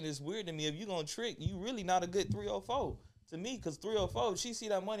approach, and it's weird to me. If you gonna trick, you really not a good 304 to me. Because 304, if she see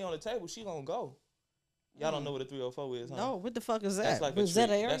that money on the table, she gonna go. Y'all don't know what a 304 is, huh? No, what the fuck is that? That's like is that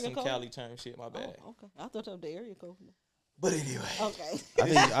an area That's some code? Cali term shit. My bad. Oh, okay, I thought that was the area code. But anyway, okay.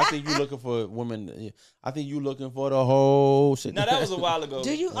 I think you looking for women. I think you looking for the whole shit. Now that was a while ago.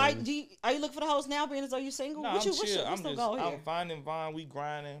 Are you looking for the hoes now? Being as though you single? No, I'm chill. I'm finding Vaughn. We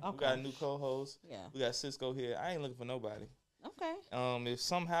grinding. Okay. We got a new co-host. Yeah. We got Cisco here. I ain't looking for nobody. Okay. If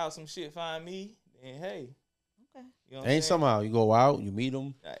somehow some shit find me, then hey. Okay. You know what I'm Ain't saying? somehow you go out, you meet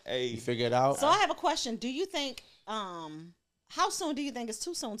them, Hey, you figure it out. So I have a question. Do you think, how soon do you think it's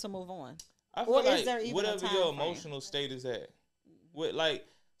too soon to move on? I feel Or is like there even a whatever time your frame? emotional state is at. With like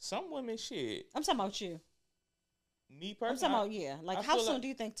some women, shit. I'm talking about you. Me I'm personally, talking about, like, I how feel soon like- do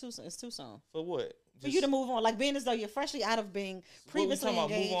you think it's too soon? for what? For you to move on, like being as though you're freshly out of being previously what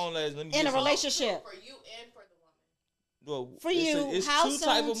we talking engaged about? Move on, let me in get a some- relationship. For you and for the woman. Well, For it's you, it's how two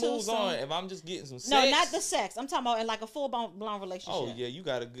type soon of too moves on. soon? If I'm just getting some sex, No, not the sex. I'm talking about in like a full blown relationship. Oh yeah, you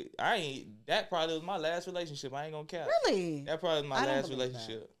got a good. I ain't. That probably was my last relationship. I ain't gonna cap. Really? That probably was my I don't last believe that.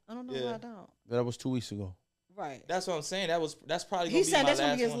 relationship. I don't know Yeah. why I don't. That was 2 weeks ago. Right. That's what I'm saying. That's probably gonna He be said my that's gonna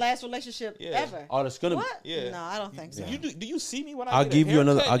last be his one. last relationship Yeah. ever. Oh, that's gonna. What? Yeah. No, I don't think so. Do you see me when I I'll get a give you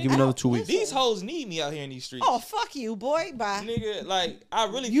another. haircut, I'll give you nigga? another 2 weeks. Listen. These hoes need me out here in these streets. Oh, fuck you, boy. Bye. Nigga, like I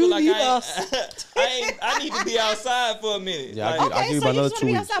really You feel like need I us. ain't, I need to be outside for a minute. Yeah, I Like, get- Okay, give you so you another just 2 want to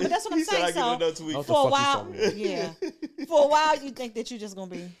be weeks. outside, but that's what I'm he said saying. I give it So another 2 weeks. What the for a fuck you while, talking about? yeah. For a while, you think that you're just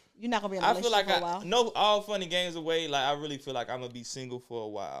gonna be, you're not gonna be in a I relationship feel like for a while. no, all funny games away. Like I really feel like I'm gonna be single for a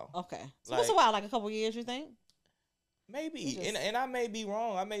while. Okay. So Like- what's a while? Like a couple years, you think? Maybe, You just- and I may be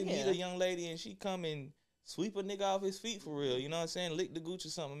wrong. I may meet Yeah. a young lady and she come and sweep a nigga off his feet for real. You know what I'm saying? Lick the gooch or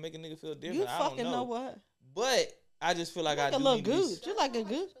something, make a nigga feel different. You I don't fucking know what? But I just feel like You like I a do little need to be- gooch. You like a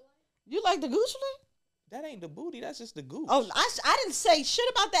gooch? You like the gooch lick? That ain't the booty. That's just the gooch. Oh, I didn't say shit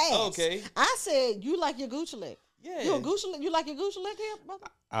about the ass. Okay. I said you like your gooch lick. yeah. You a gooch lick? You like your gooch lick here, brother?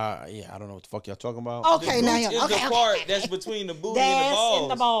 Yeah, I don't know what the fuck y'all talking about. The Okay, now gooch you is okay. the part that's between the booty That's and the balls. in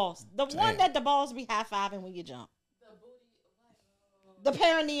the balls. The one Damn. that the balls be high fiving when you jump. The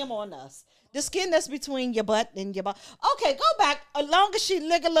perineum on us. The skin that's between your butt and your butt. Okay, go back. As long as she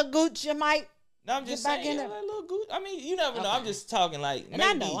lick a little gooch, you might. No, I'm just Get back saying, in yeah, there. that little gooch. I mean, you never know. I'm Okay. just talking like And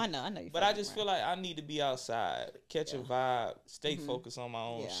maybe. I know. You But I just feel like I need to be outside, catch a vibe, stay Mhm. focused on my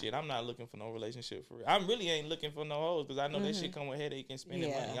own Yeah. shit. I'm not looking for no relationship for real. I really ain't looking for no hoes because I know that shit come with headache and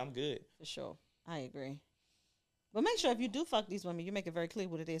spending Yeah. money. I'm good. for sure. I agree. But make sure if you do fuck these women, you make it very clear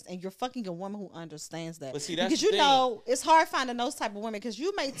what it is, and you're fucking a woman who understands that. But see, that's because the you thing. know it's hard finding those type of women because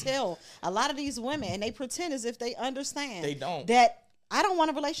you may tell a lot of these women, and they pretend as if they understand. They don't. That I don't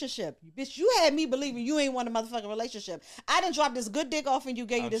want a relationship, bitch. You had me believing you ain't want a motherfucking relationship. I done dropped this good dick off and you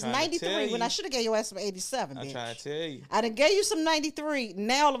gave you I'm this trying to 93 tell when you. I should have gave your ass some 87. I'm bitch. trying to tell you. I done gave you some 93.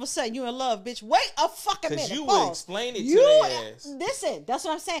 Now all of a sudden you in love, bitch. Wait a fucking minute. Because you Pause. would explain it to You their ass. listen. That's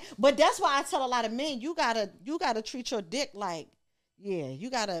what I'm saying. But that's why I tell a lot of men, you gotta treat your dick like, yeah, you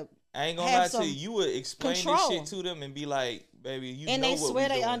gotta. I ain't gonna have lie to some you. You would explain control. this shit to them and be like, baby, you And know they what swear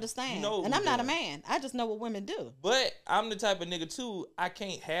we they doing. understand. You know what and we I'm not a doing. man. I just know what women do. But I'm the type of nigga too. I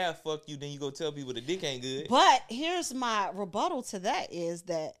can't have fuck you, then you go tell people the dick ain't good. But here's my rebuttal to that is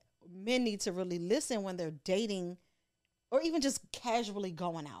that men need to really listen when they're dating or even just casually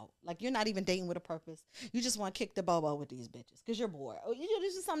going out. Like you're not even dating with a purpose. You just want to kick the bobo with these bitches because you're bored. Or you know,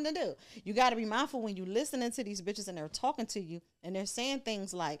 this is something to do. You got to be mindful when you listening to these bitches and they're talking to you and they're saying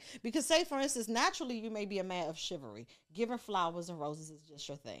things like, because say for instance, naturally you may be a man of chivalry. Giving flowers and roses is just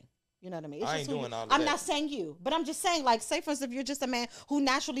your thing. You know what I mean? It's I just ain't who doing all of I'm that. not saying you, but I'm just saying, like, say for instance, if you're just a man who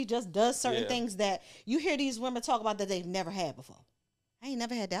naturally just does certain Yeah. things that you hear these women talk about that they've never had before. I ain't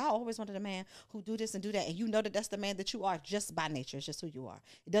never had that. I always wanted a man who do this and do that. And you know that that's the man that you are just by nature. It's just who you are.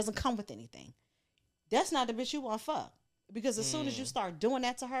 It doesn't come with anything. That's not the bitch you want to fuck. Because as soon as you start doing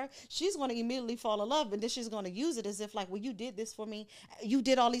that to her, she's going to immediately fall in love. And then she's going to use it as if like, well, you did this for me. You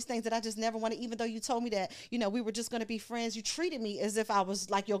did all these things that I just never wanted, even though you told me that, you know, we were just going to be friends. You treated me as if I was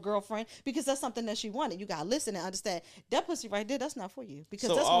like your girlfriend because that's something that she wanted. You got to listen and understand that pussy right there, that's not for you. Because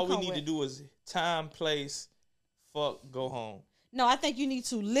So that's all gonna we come need with- to do is time, place, fuck, go home. No, I think you need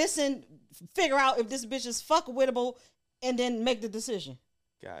to listen, figure out if this bitch is fuck wittable, and then make the decision.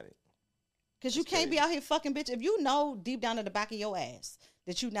 Got it. Because you That's can't be crazy. out here fucking bitch. If you know deep down in the back of your ass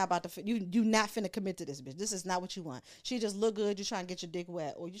that you not about to, you not finna commit to this bitch. This is not what you want. She just look good. You trying to get your dick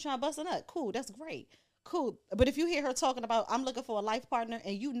wet, or you trying to bust a nut. Cool, that's great. Cool. But if you hear her talking about I'm looking for a life partner,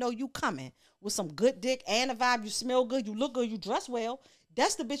 and you know you coming with some good dick and a vibe, you smell good, you look good, you dress well,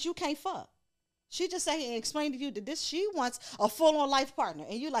 that's the bitch you can't fuck. She just say and explain to you that this she wants a full-on life partner,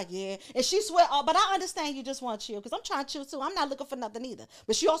 and you like, yeah. And she swear, oh, but I understand you just want to chill because I'm trying to chill too. I'm not looking for nothing either.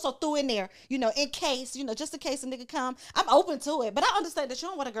 But she also threw in there, you know, in case, you know, just in case a nigga come, I'm open to it. But I understand that you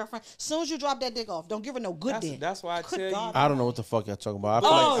don't want a girlfriend. As soon as you drop that dick off, don't give her no good dick. That's why I Good tell you. God. I don't know what the fuck y'all talking about. I feel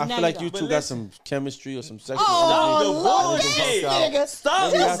Oh, like now I feel like you you don't. two But got listen. some chemistry or some sexual Oh, energy. Lord, bullshit. this Fuck nigga.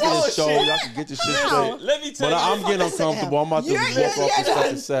 Stop Maybe this after the show, bullshit. y'all can get this shit Ow. straight. Let me tell But you. I'm getting Listen, uncomfortable. I'm about to you're- walk off this you're-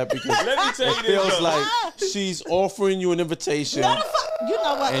 fucking set because Let me tell you it this. feels though. like she's offering you an invitation No, the fuck. You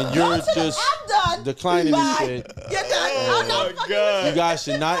know what? and Go you're to the- just I'm done. declining this Bye. shit. You're done. Oh I'm not my fucking God. You guys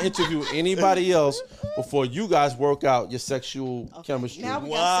should not interview anybody else before you guys work out your sexual chemistry. Now we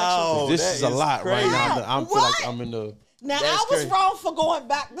got Wow. sexual. This that is a lot right crazy. now. That I feel What? like I'm in the. Now That's I was crazy. wrong for going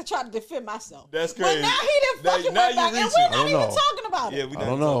back to try to defend myself. That's But crazy. now he didn't Now- fucking now went you back, and reaching. we're I not don't even know. talking about Yeah, it. we I not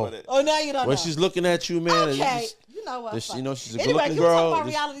don't talking know. about it. Oh, now you don't When know. she's looking at you, man, it's Okay, just- you know what? this- fuck you know, it. she's a anyway, good-looking you talking girl. about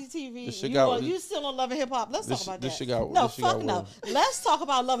This- reality TV. this shit You, got- you still on Love and Hip Hop? Let's this- talk about this that. shit got- no, this shit got fuck no. worse. Let's talk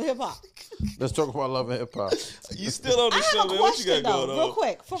about Love and Hip Hop. let's talk about love and hip hop. You still on the I show, have a man? What you question got though, going real on?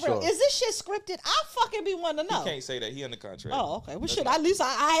 quick, for real. Sure. Is this shit scripted? I fucking be wanting to know. He can't say that. He under contract. Oh, okay. Well, That's shit. not- At least I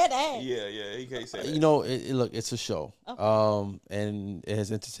had to ask. Yeah, he can't say that. You know, look, it's a show, Okay. and it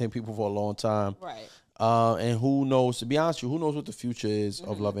has entertained people for a long time. Right. And who knows? To be honest with you, who knows what the future is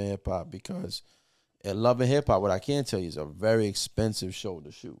of love and hip hop? Because love and hip hop, what I can tell you, is a very expensive show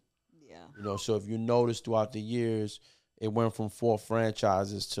to shoot. Yeah. You know, so if you notice throughout the years, it went from 4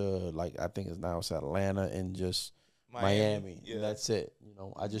 franchises to like I think it's Atlanta and just Miami. Yeah. And that's it. You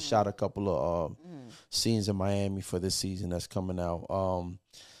know, I just shot a couple of scenes in Miami for this season that's coming out.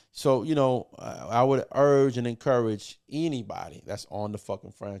 So you know, I would urge and encourage anybody that's on the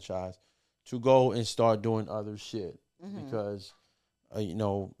fucking franchise to go and start doing other shit because you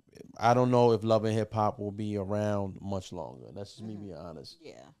know, I don't know if love and hip hop will be around much longer. That's just me being honest.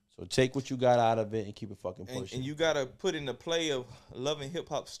 Yeah. So take what you got out of it and keep it fucking pushing. And you gotta put in the play of Love and Hip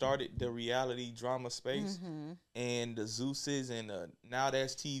Hop started the reality drama space, and the Zeus's and Now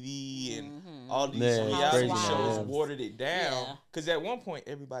That's TV and all these Yeah, reality crazy, shows man. watered it down. Yeah. Because at one point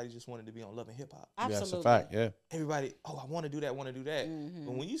everybody just wanted to be on Love and Hip Hop. Yeah, Absolutely. that's a fact. Yeah. Everybody, I want to do that,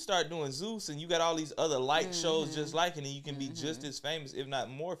 But when you start doing Zeus and you got all these other like shows just like it, and you can be just as famous, if not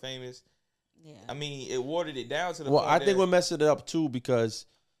more famous. Yeah. I mean, it watered it down to the Well, point I think that- we're messing it up too because,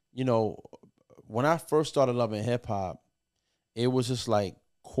 you know, when I first started loving hip hop, it was just like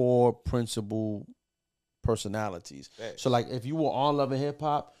core principle personalities. Facts. So like if you were on Love and Hip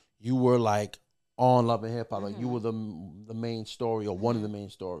Hop, you were like on Love and Hip Hop, like you were the main story or one of the main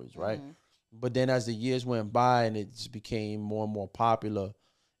stories, right? But then as the years went by and it just became more and more popular,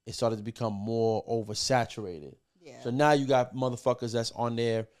 it started to become more oversaturated. Yeah. So now you got motherfuckers that's on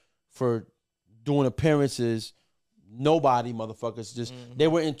there for doing appearances. Nobody motherfuckers just they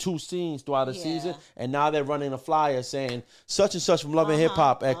were in 2 scenes throughout the season, and now they're running a flyer saying such and such from Love and Hip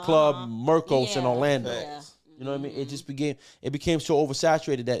Hop at Club Mercos in Yeah. Orlando. Yeah. You know what I mean? It became so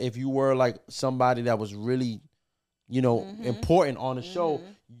oversaturated that if you were like somebody that was really, you know, important on the show,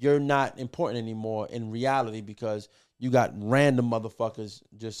 you're not important anymore in reality because you got random motherfuckers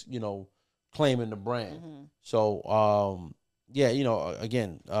just, you know, claiming the brand. So yeah, you know,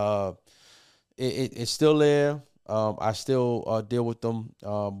 again, it's still there. I still deal with them,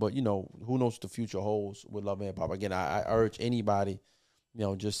 but you know, who knows what the future holds with Love and Hip Hop. Again, I urge anybody, you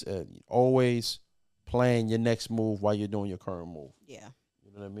know, just always plan your next move while you're doing your current move. Yeah.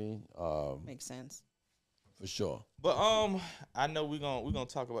 You know what I mean? Makes sense. For sure. But I know we're gonna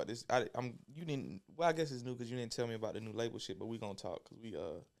talk about this. I guess it's new because you didn't tell me about the new label shit. But we gonna talk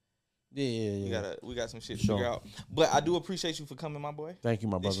because Yeah. we got some shit to Sure. figure out. But I do appreciate you for coming, my boy. Thank you,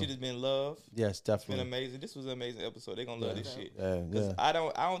 my This brother. shit has been love. Yes, It's been definitely. amazing. This was an amazing episode. They're gonna love this shit. Yeah, Cause yeah. I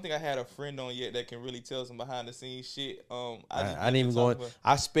don't think I had a friend on yet that can really tell some behind the scenes shit. I didn't even go in.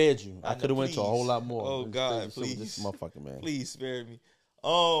 I spared you. I know, could have went to a whole please. lot more. Oh, It's God, crazy. So please. This motherfucker, man. Please spare me.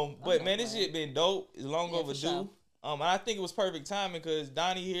 But man, this shit been dope. It's long Yeah, for overdue. sure. And I think it was perfect timing because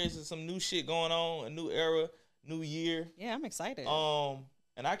Donnie here is some new shit going on, a new era, new year. Yeah, I'm excited.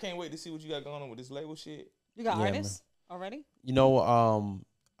 And I can't wait to see what you got going on with this label shit. You got Yeah, artists already? You know,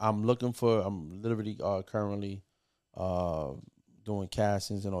 I'm literally currently doing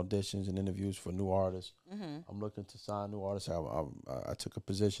castings and auditions and interviews for new artists. I'm looking to sign new artists. I took a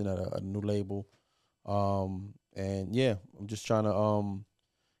position at a new label. And yeah, I'm just trying to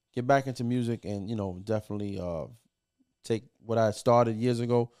get back into music and, you know, definitely take what I started years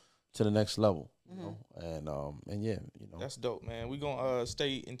ago to the next level. You know? And yeah, you know. That's dope, man. We gonna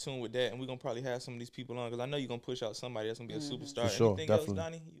stay in tune with that, and we gonna probably have some of these people on because I know you're gonna push out somebody that's gonna be a superstar. For sure, Anything definitely. else,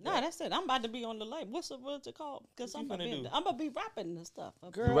 Donnie? You No, got- that's it. I'm about to be on the label. What's it called? Because What I'm you gonna finna do? I'm gonna be rapping and stuff.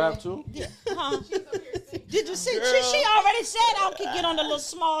 You rap too? Yeah. Huh? Did you see? Girl. She already said I could get on the little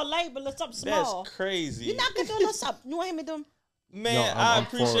small label or something small. That's crazy. You not gonna do a little something. You want me to do? Man, No, I I'm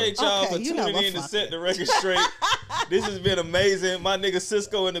for it. appreciate y'all Okay, for you know tuning what, in to fuck set it. the record straight. This has been amazing. My nigga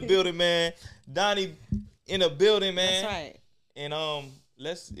Cisco in the building, man. Donnie in the building, man. That's right. And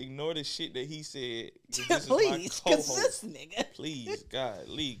let's ignore the shit that he said. 'Cause this Please, is my cause co-host. this nigga. Please, God,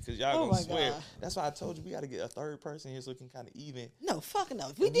 Lee, because y'all Oh gonna my swear. God. That's why I told you we got to get a third person here so it can kind of even. No, fucking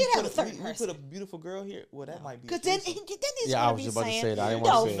no. We If did have a put third we person. put a beautiful girl here. Well, that might be. Cause then threesome. he's Yeah, I gonna was be about to saying, say that. I didn't no,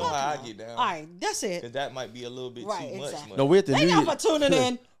 wanna say You know how I fuck get no. down. All right, that's it. Because that might be a little bit Right, too much. exactly. No, we're at the Thank New y'all Year. for tuning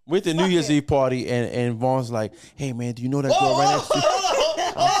in. We're at the New Year's Eve party, and Vaughn's like, "Hey man, do you know that girl right next to you?"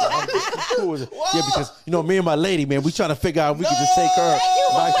 I'm cool with it. Yeah, because me and my lady, man, we trying to figure out if we can just take her. Thank you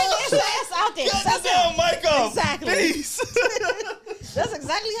for putting his ass out there. Cut the damn mic off. Exactly. Peace. That's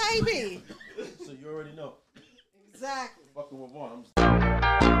exactly how he be. So you already know. Exactly. Fucking with Vaughn.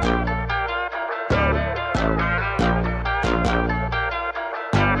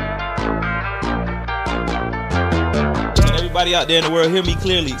 Everybody out there in the world, hear me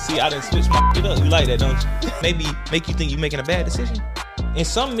clearly. See, I didn't switch my shit up. You like that, don't you? Maybe make you think you're making a bad decision. And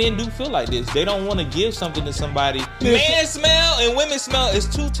some men do feel like this. They don't want to give something to somebody. Man smell and women smell is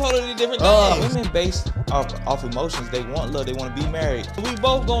two totally different things. Women based off emotions. They want love. They want to be married. We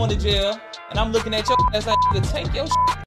both going to jail, and I'm looking at your ass like, take your shit.